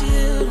on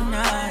chill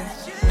tonight.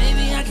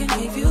 Maybe I can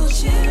give you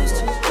chills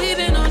too. We've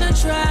been on a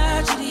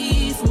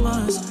tragedy for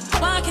months.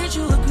 Why can't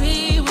you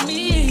agree with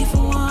me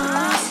for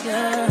once?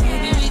 Yeah,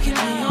 maybe we can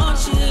be on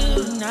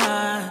chill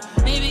tonight.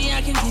 Maybe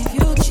I can give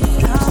you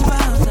chills. How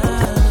about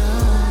that?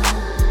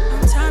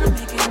 I'm tired of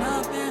making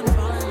up and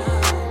falling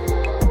out.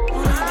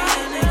 Wanna be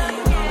the nigga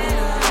you calling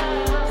out.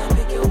 Then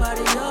pick your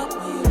body up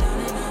when you down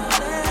and out.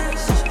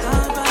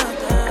 How about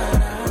that?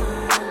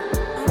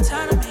 I'm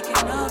tired of making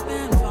up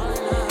and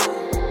falling out.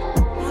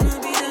 Wanna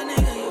be the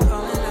nigga you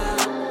calling out.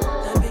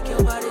 Then pick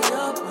your body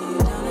up when you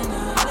down and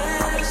out.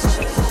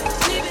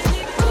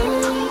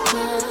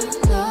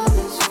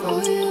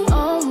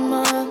 All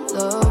my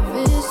love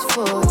is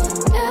for you.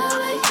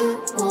 Whatever you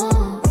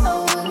want, I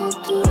will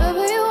do.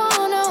 Whatever you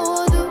want, I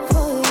will do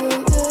for you.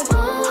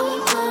 All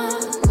my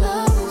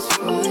love is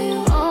for you.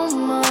 All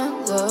my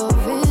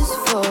love is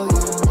for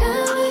you.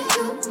 Whatever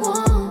you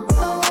want,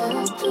 I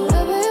will do.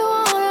 Whatever you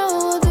want, I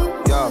will do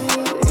for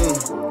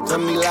you. Tell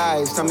me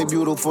lies, tell me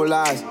beautiful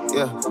lies,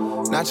 yeah.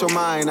 Not your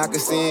mind, I can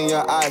see in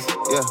your eyes,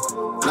 yeah.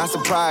 Not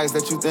surprised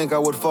that you think I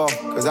would fall,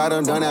 cause I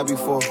done that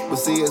before. But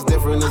see, it's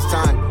different this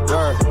time,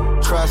 word.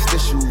 Trust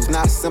issues,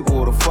 not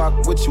simple to fuck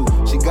with you.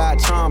 She got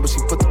charm, but she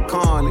put the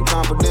con in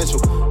confidential.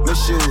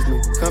 Misuse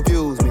me,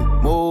 confuse me,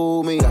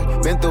 move me.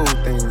 I've been through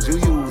things, you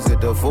use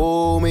it to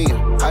fool me.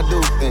 I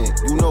do think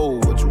you know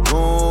what you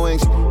doing.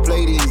 She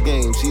play these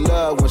games, she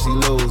love when she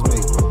lose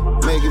me.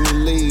 Making me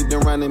leave,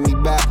 then running me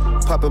back.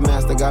 Puppet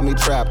master got me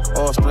trapped,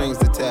 all strings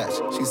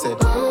detached. She said,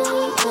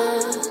 all my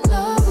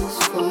love is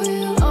for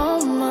you.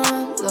 All my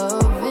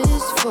love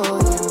is for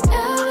you.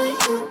 Whatever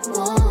you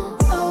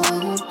want, I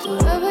will do.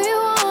 Whatever you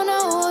want, I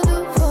will do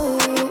for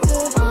you.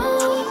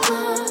 All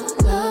my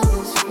love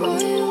is for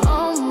you.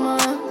 All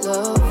my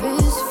love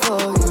is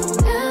for you.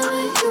 Whatever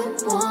you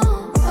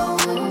want, I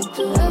will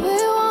do. Whatever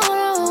you want,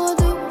 I will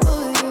do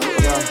for you.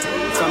 yeah.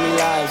 Tell me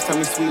lies, tell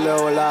me sweet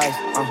little lies.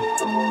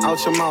 Out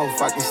your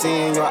mouth, I can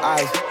see in your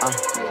eyes.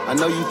 I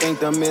know you think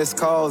the missed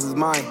calls is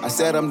mine. I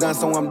said I'm done,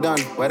 so I'm done.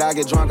 But I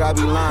get drunk, I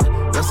be lying.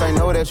 Yes, I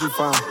know that you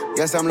fine.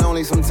 Yes, I'm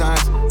lonely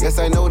sometimes. Yes,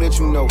 I know that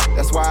you know.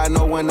 That's why I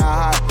know when I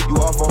hide. You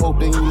offer hope,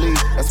 then you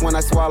leave. That's when I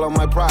swallow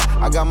my pride.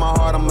 I got my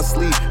heart on my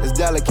sleeve. It's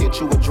delicate,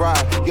 you would dry.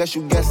 Yes,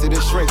 you guessed it,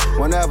 it's shrink.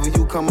 Whenever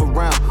you come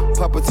around,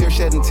 puppeteer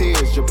shedding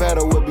tears.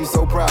 Geppetto would be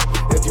so proud.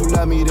 If you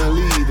love me, then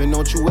leave. And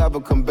don't you ever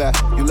come back.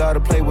 You love to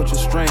play with your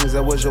strings.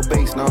 That was your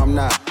base, no, I'm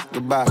not.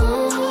 Goodbye.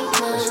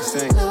 As she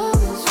sings.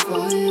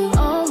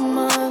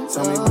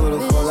 Tell me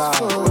beautiful lies.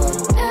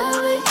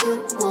 Whatever you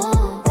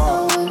want, I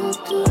will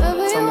do.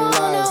 Whatever you want,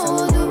 tell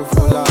me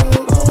beautiful lies.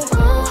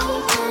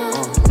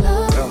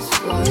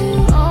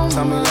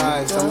 Tell me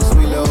lies, tell me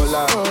sweet little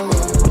lies.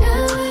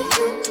 Whatever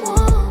you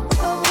want,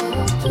 I will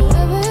do.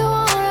 Whatever you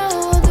want, I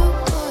will do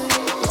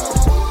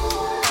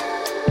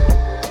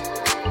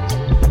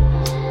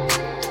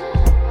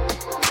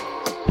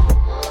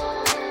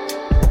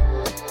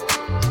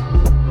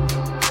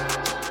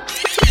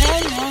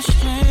Hello,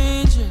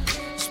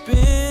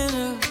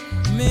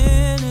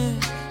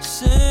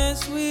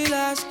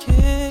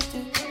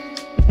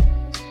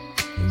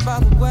 by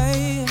the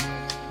way,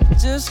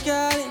 just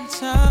got in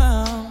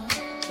town,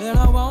 and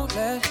I won't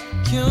let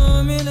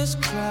cumulus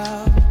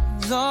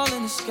clouds all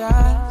in the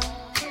sky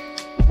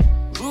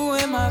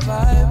ruin my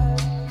vibe.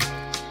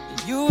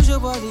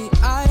 Usually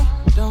I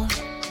don't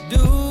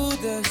do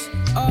this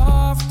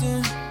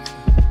often,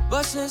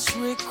 but since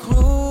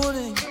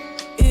recruiting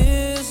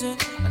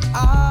isn't an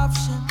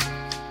option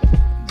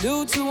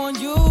due to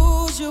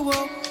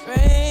unusual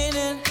rain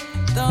and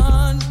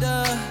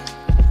thunder,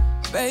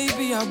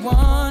 baby, I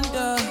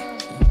wonder,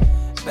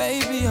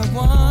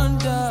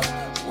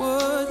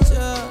 would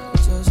you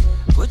just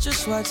put your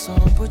sweats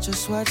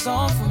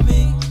on for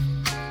me?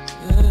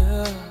 Yeah,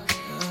 yeah.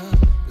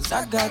 'Cause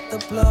I got the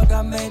plug,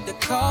 I made the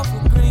call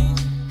for green.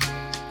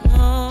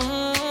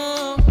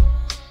 I'm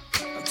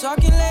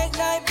talking late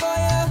night for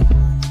ya.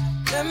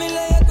 Let me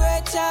lay a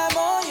great time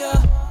on ya.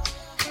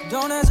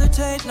 Don't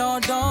hesitate, no,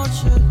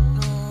 don't you?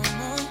 No.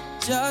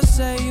 Just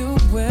say you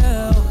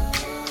will.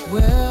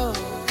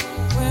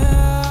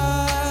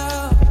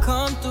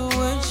 Come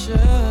through and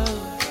chill.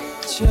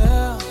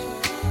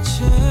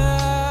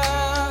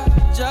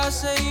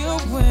 Just say you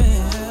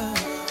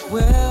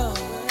will.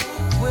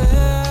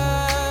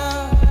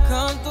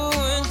 Come through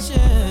and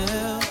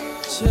chill.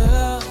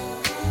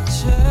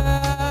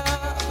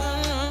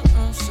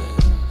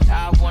 I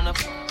wanna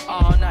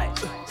all night.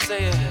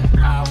 Say it. I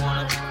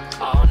wanna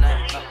all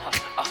night.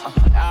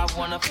 I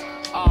wanna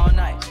all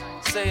night.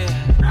 Say it.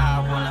 I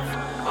wanna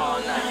all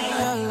night.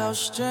 Hello,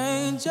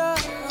 stranger.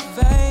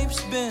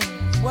 Vape's been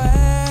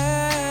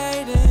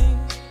waiting.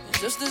 And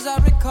just as I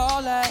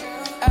recall, that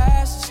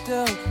ass is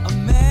still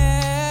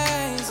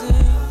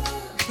amazing.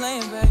 I'm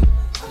playing, baby.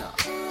 No,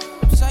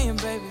 I'm saying,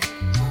 baby.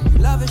 You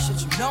love it, shit.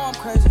 You know I'm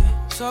crazy.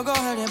 So go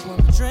ahead and pour a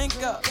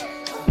drink up.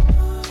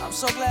 I'm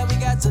so glad we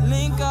got to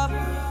link up.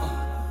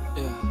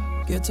 Yeah.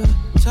 Get to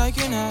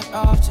taking that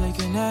off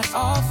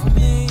for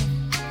me.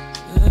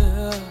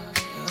 Yeah.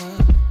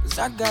 'Cause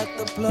I got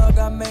the plug,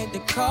 I made the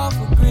call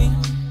for green.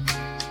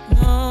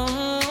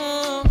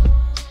 I'm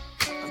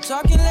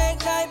talking late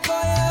night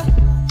for ya.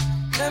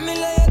 Let me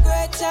lay a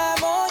great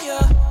time on ya.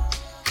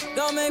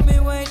 Don't make me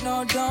wait,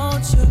 no,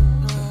 don't you?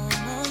 No.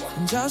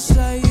 Just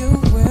say you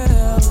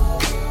will.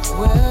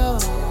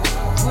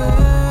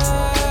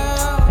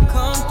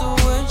 Come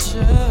through and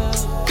chill.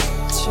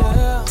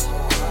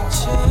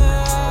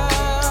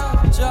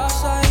 Just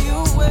say you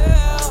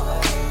will.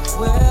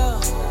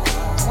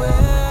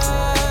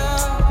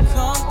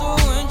 Come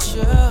through and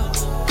chill.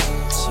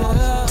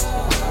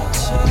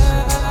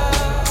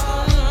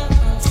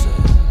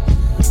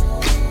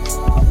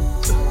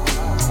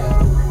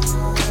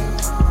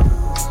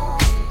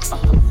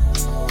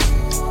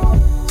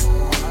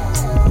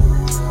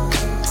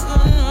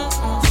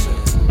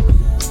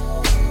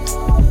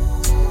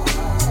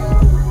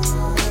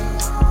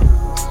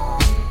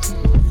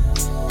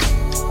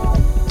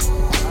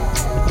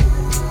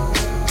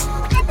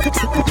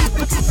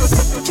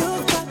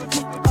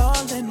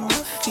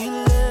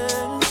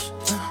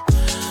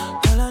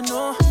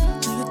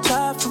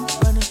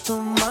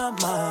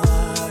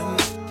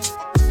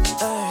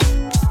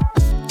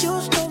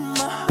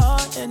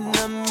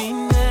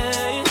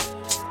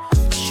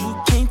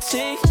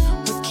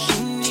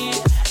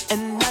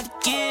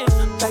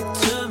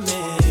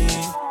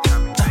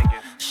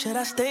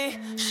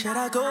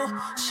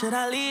 Should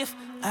I leave?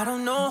 I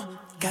don't know.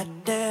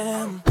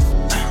 Goddamn.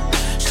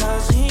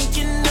 'Cause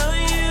thinking of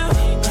you,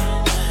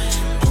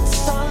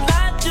 it's all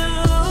I do.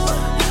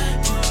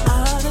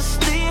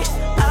 Honestly,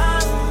 I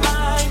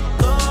might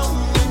go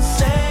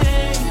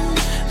insane.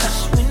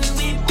 'Cause when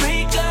we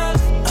break up,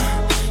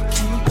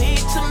 can't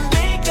wait to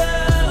make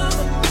up.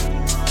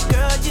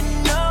 Girl, you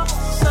know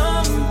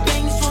some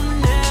things will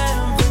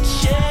never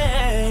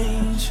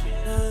change.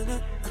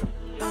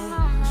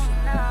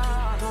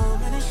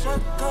 Going in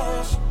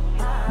circles.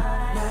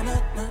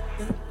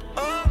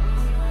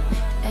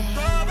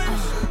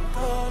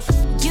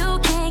 You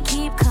can't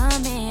keep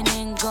coming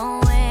and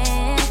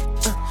going,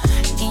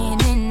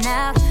 in and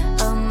out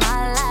of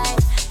my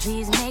life.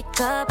 Please make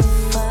up your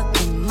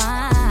fucking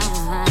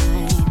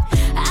mind.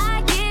 I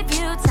give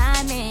you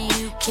time and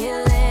you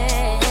kill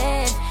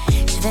it.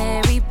 It's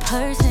very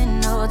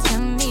personal to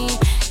me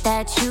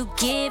that you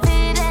give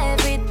it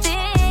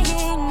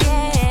everything,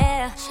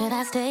 yeah. Should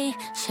I stay?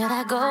 Should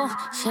I go?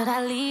 Should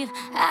I leave?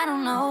 I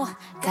don't know.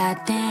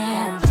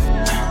 Goddamn.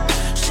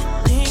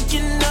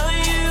 Thinking of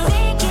you,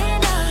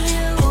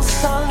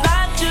 it's all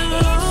I do.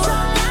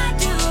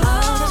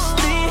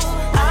 Honestly,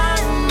 I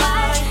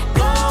might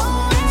go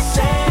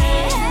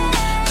insane.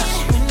 'Cause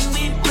when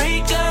we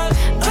break up,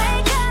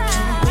 can't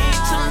wait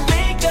to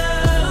make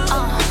up.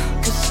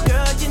 'Cause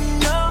girl, you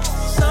know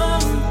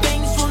some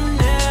things will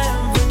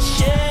never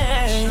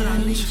change. Should I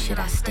leave? Should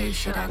I stay?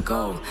 Should I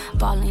go?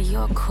 ball in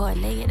your court,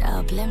 lay it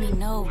up, let me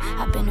know.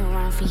 I've been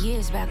around for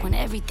years, back when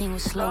everything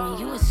was slow. And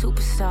you a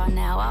superstar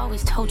now, I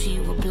always told you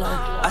you would blow.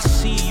 I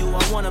see you,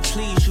 I wanna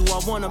please you,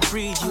 I wanna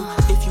breed you.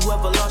 If you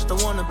ever lost, I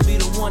wanna be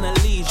the one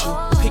that leads you.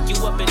 Pick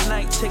you up at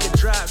night, take a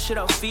drive, shit,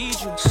 I'll feed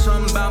you.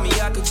 Something about me,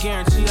 I could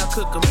guarantee I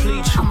could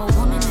complete you. I'm a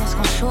woman that's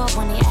gon' show up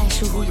when they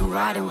ask you who you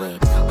riding with.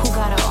 Who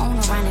got her own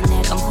around the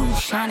neck, I'm who you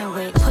shining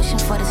with. Pushing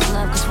for this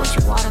love, cause what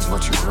you water's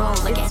what you grow.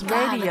 Look It's at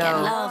God, radio, look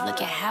at love,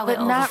 look at how it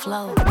but not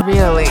overflows.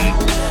 really.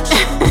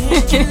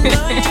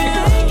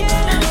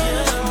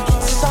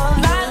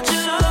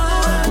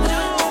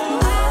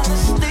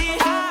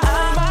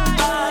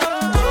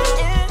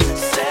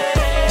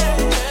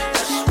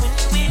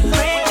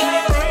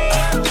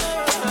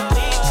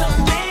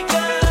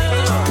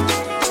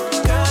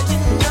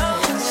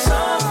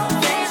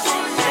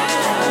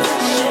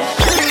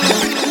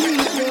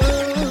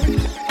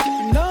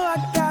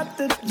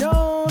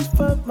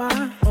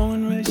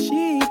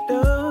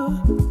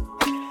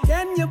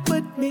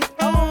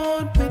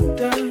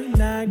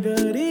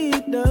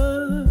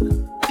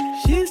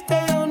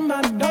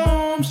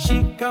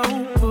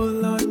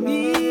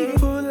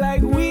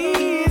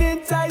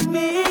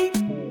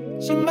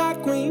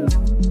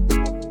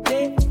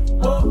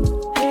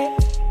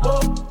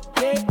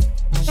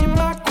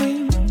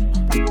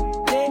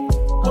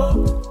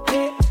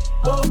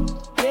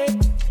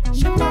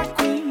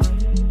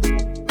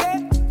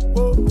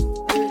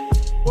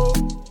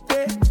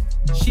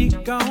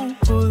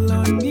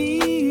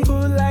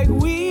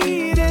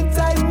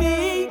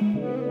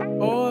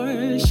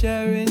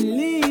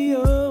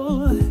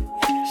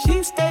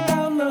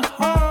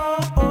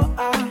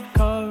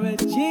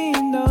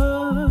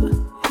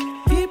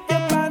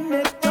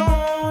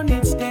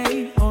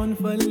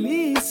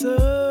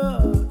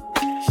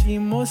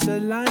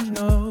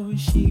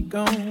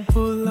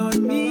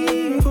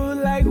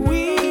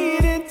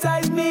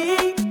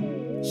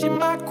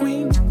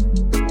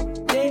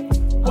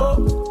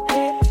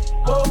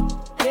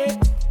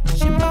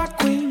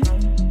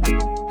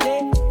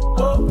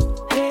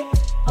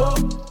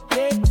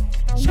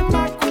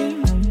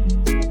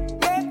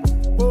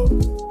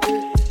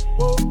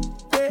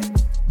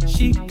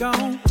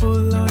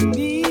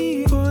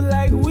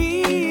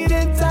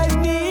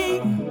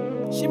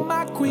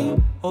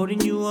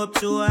 Holding you up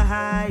to a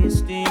high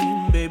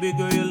esteem. Baby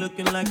girl, you're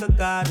looking like a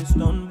goddess.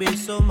 Don't be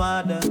so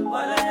mad.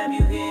 While I have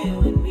you here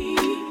with me,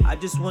 I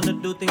just wanna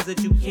do things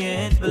that you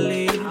can't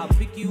believe. I'll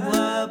pick you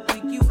up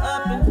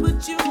and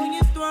put you on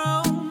your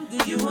throne.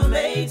 Cause you were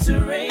made to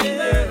reign,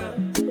 girl.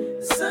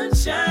 The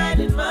sunshine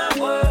in my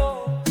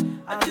world.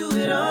 I do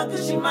it all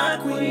cause you're my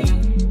queen.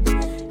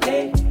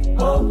 Hey,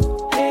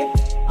 oh, hey,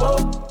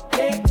 oh,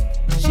 hey,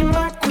 she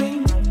my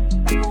queen.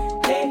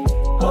 Hey,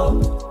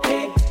 oh,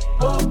 hey,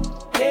 oh,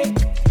 hey,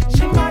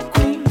 she my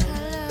queen.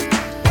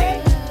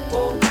 Hey,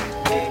 oh,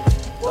 hey,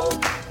 oh,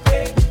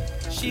 hey,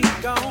 she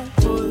gon'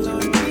 pull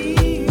on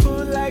me,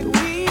 pull like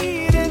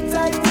weed and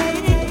tight.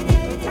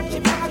 She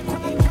my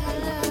queen.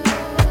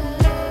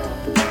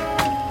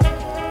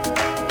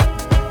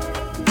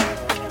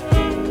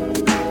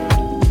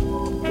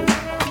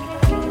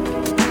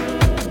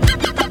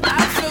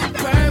 I feel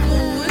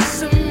purple,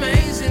 it's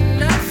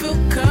amazing. I feel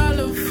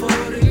colorful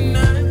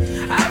tonight.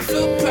 I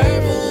feel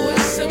purple,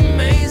 it's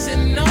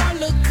amazing. All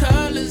the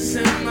colors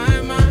in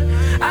my mind.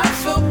 I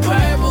feel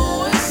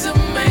purple, it's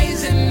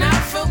amazing. I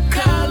feel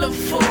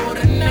colorful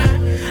tonight.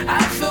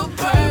 I feel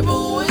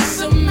purple,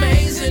 it's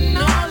amazing.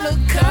 All the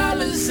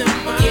colors in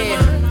my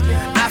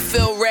mind. I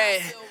feel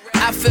red,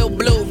 I feel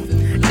blue.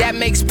 That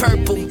makes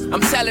purple,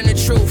 I'm telling the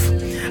truth.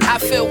 I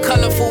feel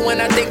colorful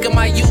when I think of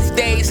my youth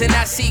days, and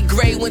I see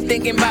gray when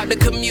thinking about the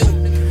commute.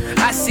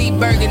 I see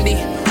burgundy,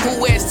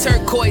 who wears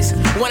turquoise.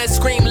 Wanna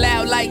scream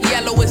loud like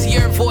yellow is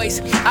your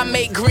voice. I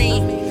make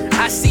green,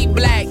 I see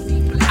black.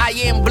 I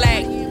am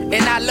black,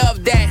 and I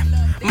love that.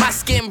 My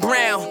skin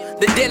brown,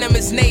 the denim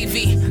is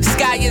navy.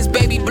 Sky is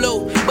baby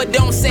blue, but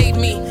don't save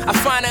me. I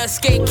find an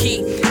escape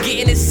key,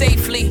 getting it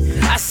safely.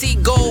 I see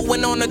gold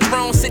when on the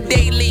throne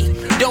sedately.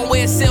 Don't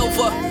wear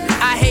silver,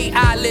 I hate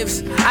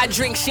olives. I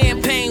drink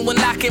champagne when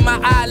locking my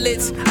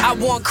eyelids. I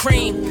want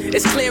cream,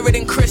 it's clearer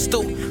than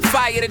crystal.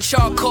 Fire the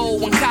charcoal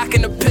when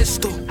cocking a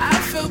pistol. I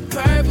feel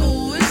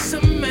purple, it's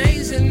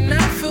amazing.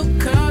 I feel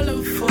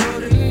colorful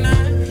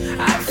tonight.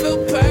 I feel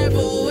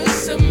purple,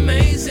 it's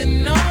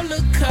amazing. All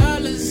the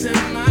colors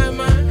in my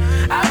mind.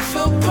 I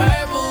feel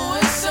purple,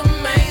 it's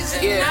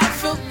amazing. Yeah. I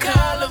feel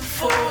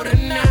colorful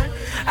tonight.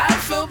 I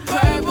feel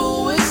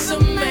purple, it's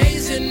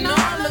amazing.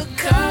 All the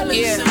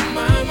colors in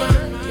my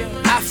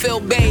mind. I feel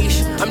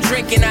beige, I'm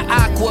drinking an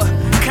aqua.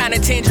 Kinda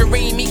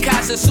tangerine, mi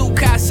casa, su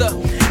casa.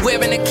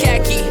 Wearing a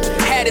khaki,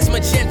 hat is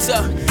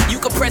magenta. You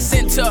can press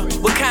enter,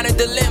 what kind of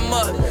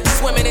dilemma?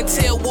 Swimming in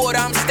tail water,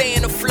 I'm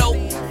staying afloat.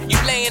 You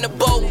lay in a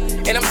boat,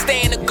 and I'm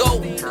staying to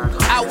go.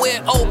 I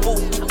wear opal,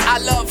 I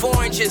love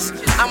oranges.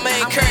 I'ma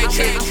encourage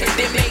it,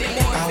 then make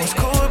more. I was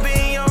cool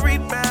being your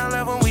rebound,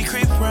 love when we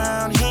creep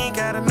around. He ain't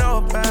gotta know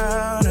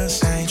about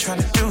us. I ain't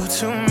tryna do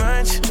too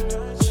much.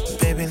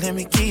 Baby, let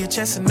me give you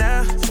just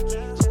enough.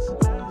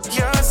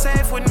 You're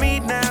safe with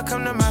me now,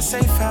 come to to my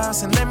safe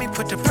house and let me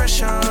put the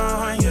pressure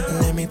on you.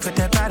 Let me put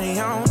that body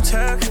on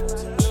tuck.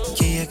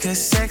 Give you good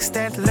sex,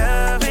 that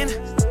loving.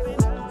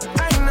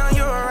 I know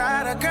you're a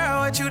rider,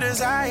 girl, what you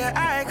desire.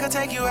 I could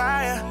take you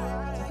higher.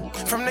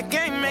 From the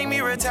game, make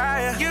me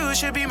retire. You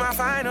should be my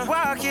final.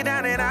 Walk you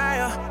down that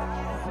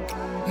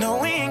aisle. No,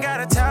 we ain't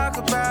gotta talk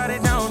about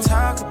it, don't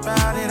talk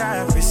about it.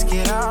 I risk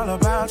it all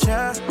about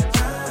ya.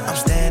 I'm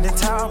standing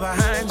tall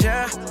behind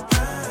ya.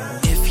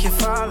 If you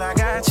fall, I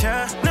got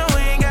ya. No,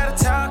 we ain't gotta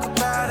talk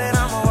about it,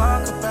 I'ma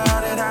walk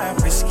about it. I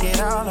risk it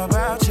all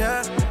about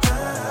ya.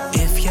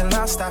 If you're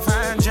lost, I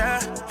find ya.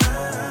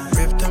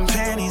 Rip them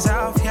panties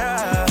off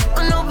ya.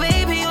 Oh no,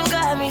 baby, you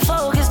got me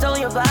focused on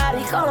your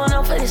body. Calling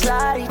up for this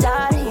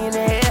lottie-dottie in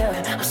the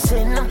air. I'm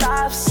sitting up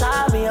top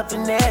beside me up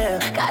in there.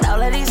 Got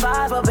all of these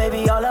vibes, but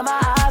baby, all of my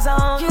eyes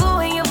on you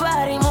and your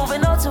body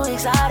moving on too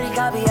exotic.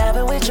 I be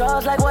having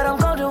withdrawals like what I'm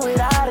gonna do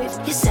without it.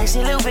 You sexy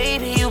little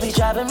baby, you be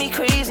driving me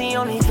crazy.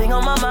 Only thing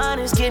on my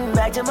mind is getting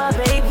back to my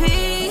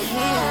baby.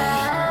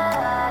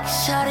 Yeah.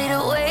 Shawty,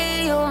 the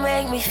way you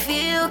make me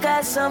feel,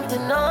 got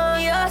something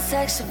on your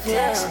sex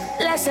appeal.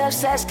 Let's have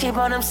sex, keep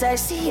on them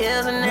sexy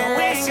heels, and then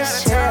let's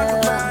just chill.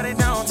 Talk about it,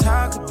 don't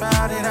talk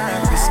about it. I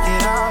risk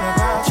it all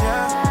about ya.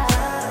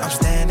 I'm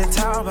standing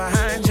tall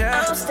behind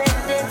ya. I'm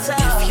standing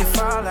tall. If you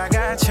fall, I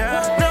got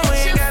ya. No, we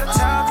ain't gotta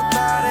talk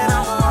about it,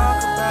 I'ma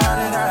walk about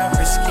it. I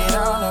risk it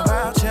all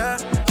about ya.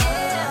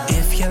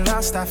 If you're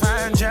lost, I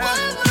find ya.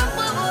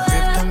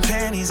 Rip them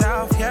panties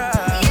off ya.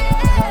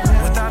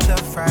 Without the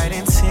right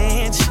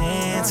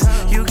intentions,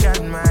 you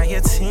got my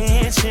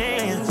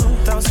attention.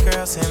 Those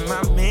girls in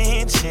my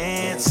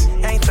mentions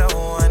ain't the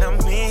one I'm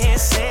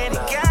missing.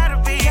 It gotta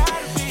be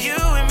you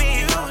and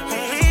me. Won't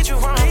lead you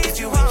wrong if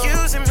you ain't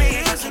using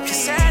me. Keep you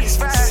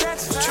satisfied,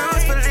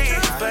 truthfully.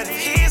 But if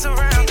he's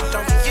around,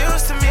 don't be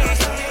used to me.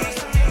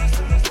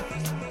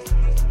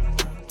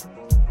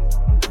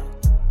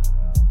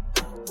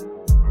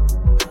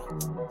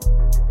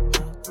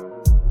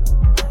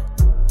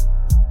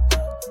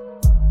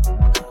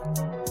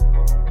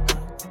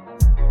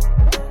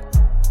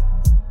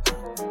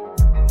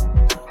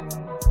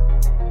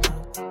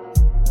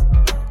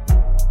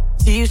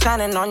 See you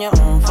shining on your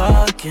own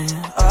fucking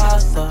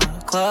other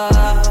club.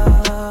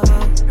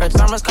 Heard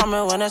summer's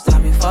coming when it's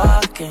time you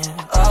fucking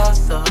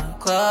other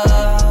club.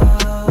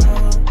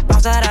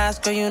 Bounce that ass,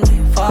 girl, you know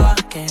you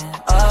fucking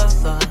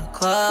other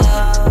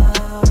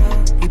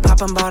club. You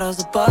popping bottles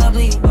of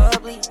bubbly,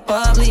 bubbly,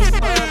 bubbly,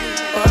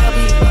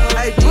 bubbly.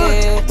 Hey,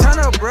 Book, turn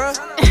up, bro.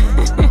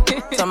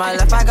 To my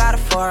left, I got a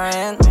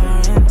foreign.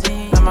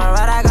 To my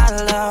right, I got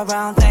a little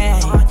brown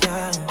thing.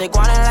 They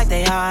grindin' like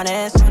they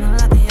honest,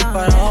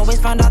 but I always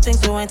find out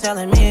things you ain't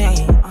telling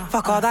me.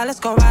 Fuck all that, let's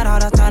go right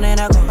out of town and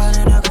I go.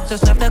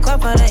 Just left the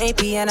club for the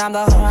AP and I'm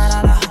the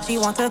host. She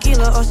want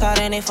tequila or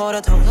Chardonnay for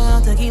the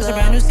toast. It's a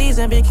brand new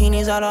season,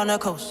 bikinis out on the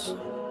coast.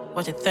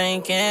 What you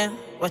thinking?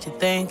 What you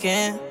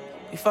thinking?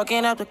 You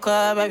fucking up the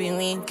club every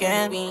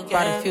weekend.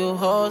 Got a few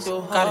hoes,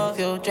 got a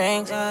few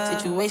drinks.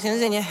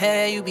 Situations in your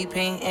head you be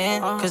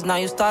painting. Cause now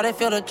you started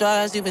feel the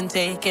drugs you've been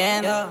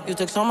taking. You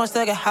took so much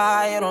to get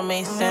high, it don't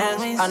make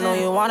sense. I know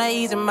you wanna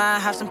ease your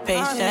mind, have some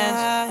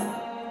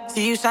patience.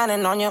 See you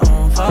shining on your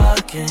own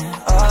fucking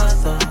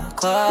other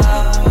club.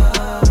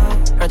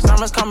 Heard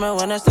summer's coming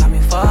when it's time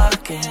you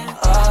fucking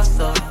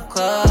other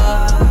club.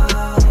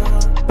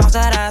 Bounce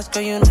that ass,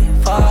 girl, you know you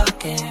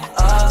fucking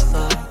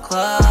other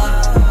club.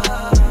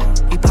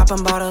 You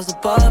popping bottles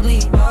of bubbly,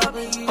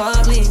 bubbly,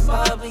 bubbly,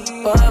 bubbly,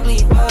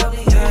 bubbly,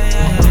 bubbly.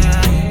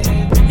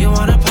 Yeah. You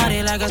wanna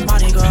party like a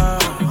party girl.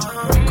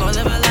 Go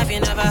live a life you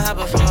never had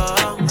before.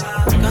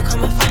 Girl,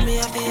 come and find me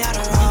off the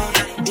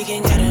Adderall. We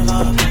can get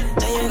involved,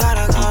 then you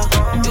gotta go.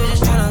 You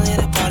just tryna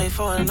leave the party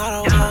for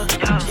another one.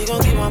 She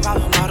gon' keep on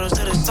popping bottles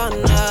to the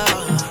sun now.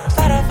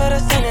 Fed up for the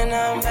scene and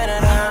now I'm better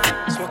now.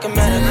 Smoking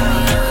medical.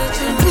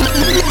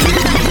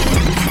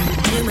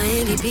 You're my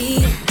MVP.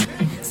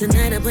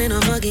 Tonight I plan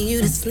on fucking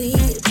you to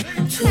sleep.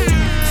 Too,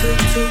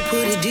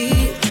 put it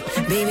deep.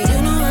 Baby,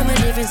 you know I'm a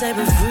different type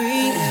of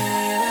freak.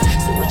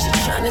 So what you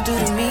tryna do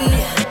to me?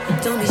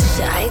 Don't be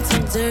shy,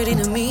 too dirty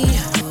to me.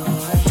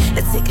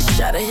 Let's take a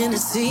shot of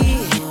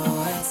Hennessy.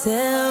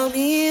 Tell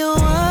me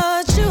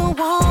what you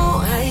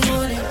want. How you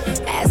want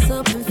it? Ass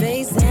up and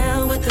face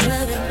down with the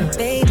loving.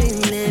 Baby,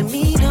 let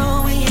me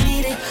know when you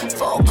need it.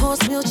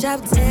 4-course meal,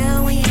 chop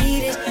down when you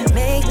need it.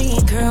 Make me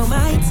curl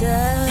my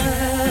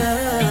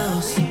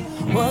toes.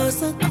 What's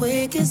the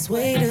quickest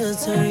way to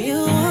turn you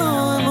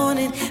on?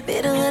 Morning,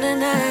 middle of the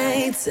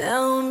night.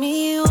 Tell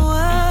me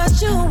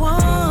what you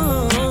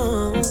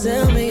want.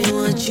 Tell me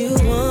what you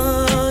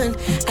want.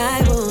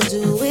 I will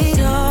do it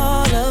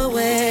all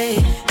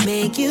away.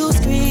 Make you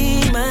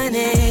scream my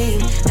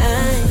name.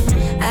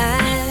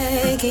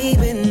 I keep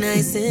it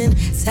nice and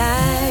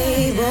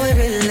tight. Boy,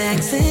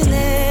 relax and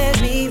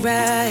let me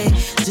ride.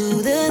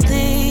 Do the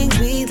things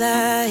we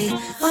like.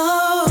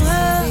 Oh,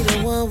 we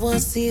don't want one,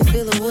 see you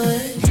feel the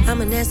wood. I'm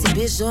I'm a nasty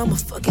bitch, so I'ma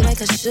fuck it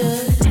like I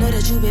should. Know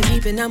that you been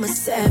peeping, I'm a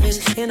savage.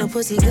 Ain't no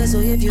pussy good, so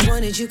if you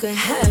want it, you can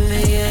have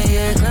it, yeah,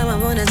 yeah. Climb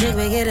up on the dick,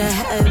 make it a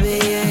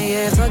habit, yeah,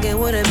 yeah. Fucking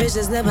with a bitch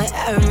that's never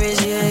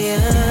average, yeah,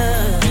 yeah.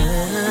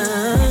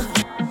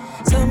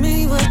 Tell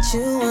me what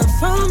you want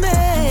from me,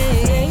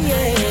 yeah,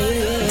 yeah,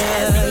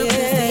 yeah,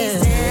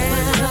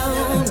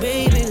 yeah.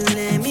 Baby,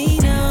 let me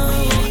know.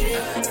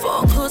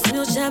 4 course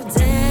meal chopped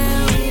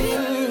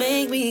down.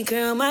 Make me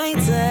curl my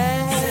toes.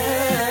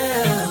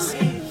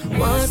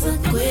 What's the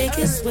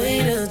quickest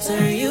way to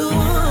turn you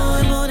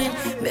on? Morning,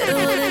 middle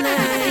of the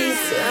night.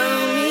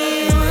 Tell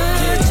me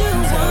what you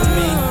want. Tell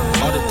me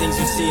all the things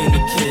you see in the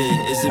kid.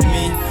 Is it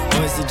me?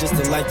 Or is it just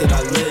the life that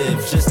I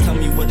live? Just tell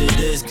me what it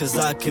is, cause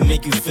I can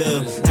make you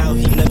feel how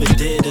he never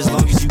did, as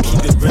long as you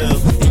keep it real.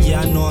 And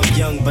yeah, I know I'm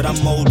young, but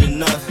I'm old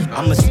enough.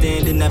 I'ma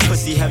stand in that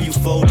pussy, have you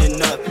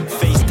folding up.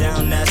 Face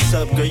down, that's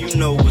up, girl, you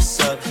know what's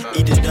up.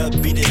 Eat it up,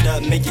 beat it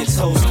up, make your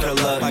toes curl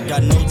up. I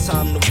got no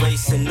time to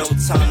waste and no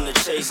time to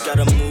chase.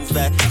 Gotta move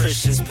at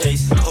Christian's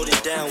pace. Hold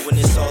it down when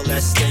it's all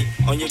at stake.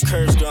 On your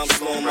curves, girl, I'm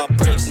slowing my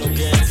brakes. No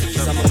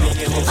guarantees, I'ma make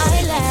it home.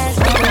 I last,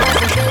 I'm a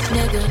bitch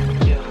nigga.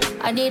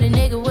 I need a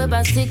nigga with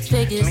about 6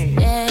 figures.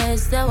 Yeah,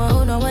 someone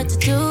who know what to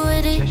do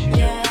with it.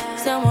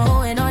 Someone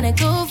who ain't on that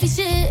goofy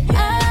shit.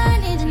 I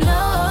need to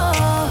know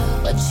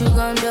what you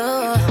gon' do.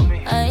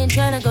 I ain't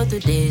tryna go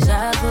through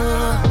deja vu.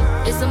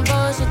 It's some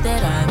bullshit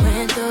that I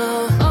went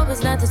through. Hope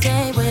it's not the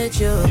same with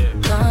you.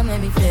 Come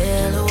make me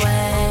feel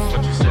away.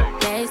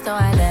 Days though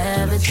I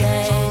never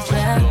change.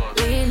 Yeah,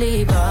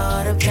 relieve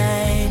all the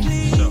pain.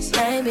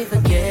 Make me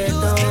forget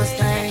those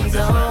things.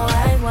 Oh,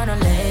 I wanna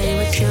lay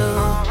with you.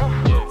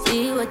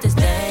 See what this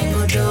thing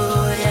will do,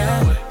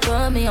 yeah.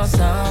 Put me on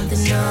something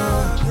new.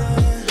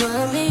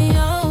 Put me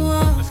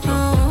on, cause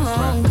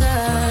I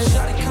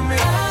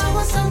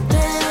want something.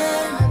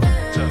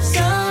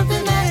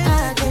 Something that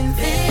I can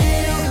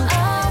feel.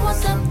 I want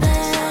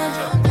something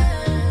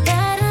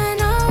that I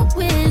know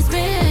is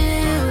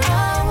real.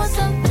 I want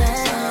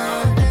something.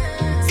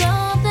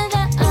 Something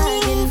that I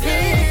can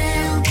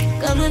feel.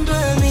 Come and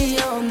put me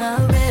on my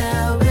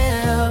real,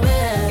 real,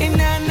 real.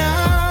 And I know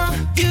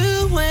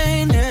you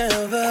ain't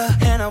never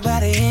had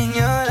nobody in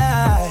your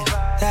life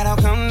that'll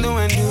come through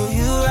and do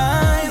you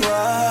right.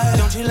 Why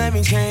don't you let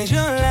me change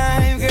your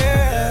life,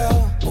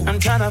 girl? I'm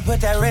tryna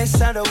put that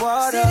wrist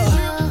underwater.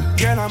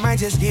 Girl, I might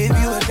just give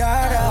you a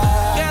daughter.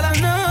 Girl, I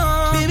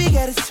know, baby,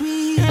 got it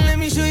sweet. Let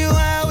me show you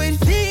how it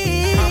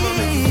feels. I'ma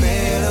make you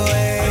fade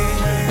away.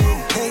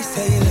 Taste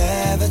till you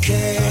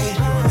levitate.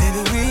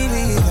 Baby,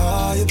 relieve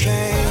all your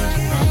pain.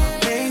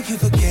 Make you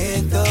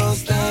forget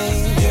those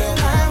things. Girl,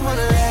 I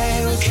wanna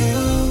lay with you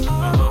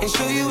and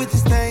show you what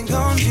this thing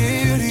gon'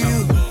 do to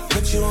you.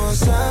 Put you on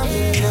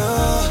something new.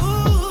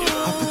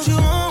 I'll put you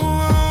on.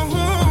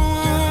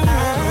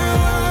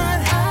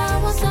 I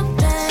want something.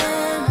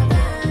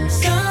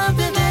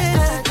 Something that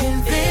I can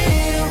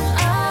feel.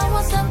 I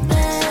want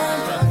something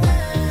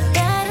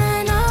that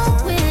I know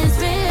is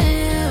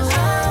real.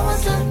 I want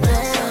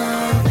something.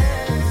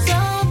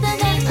 Something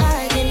that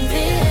I can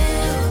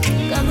feel.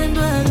 Come and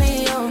put me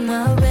on my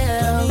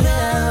real,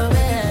 real,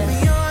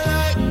 real.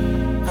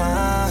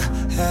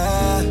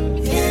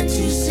 Can't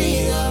you see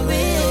the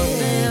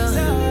real?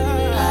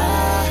 I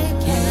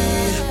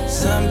can.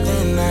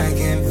 Something I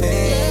can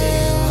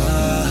feel.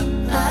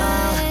 I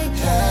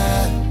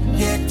have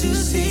yet to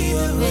see a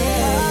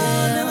real.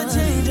 Never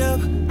change up.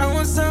 I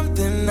want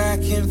something I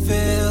can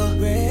feel.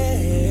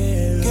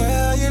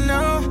 Girl, you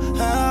know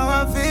how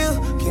I feel.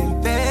 Can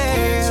feel.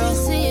 Can't you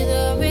see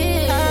the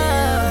real?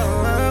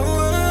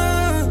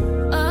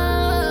 Oh,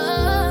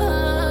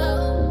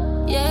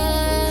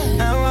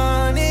 yeah. I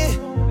want it.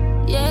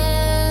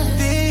 Yeah.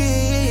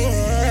 Feel.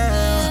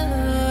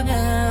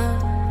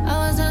 I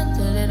was out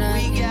there that I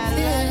can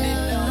feel.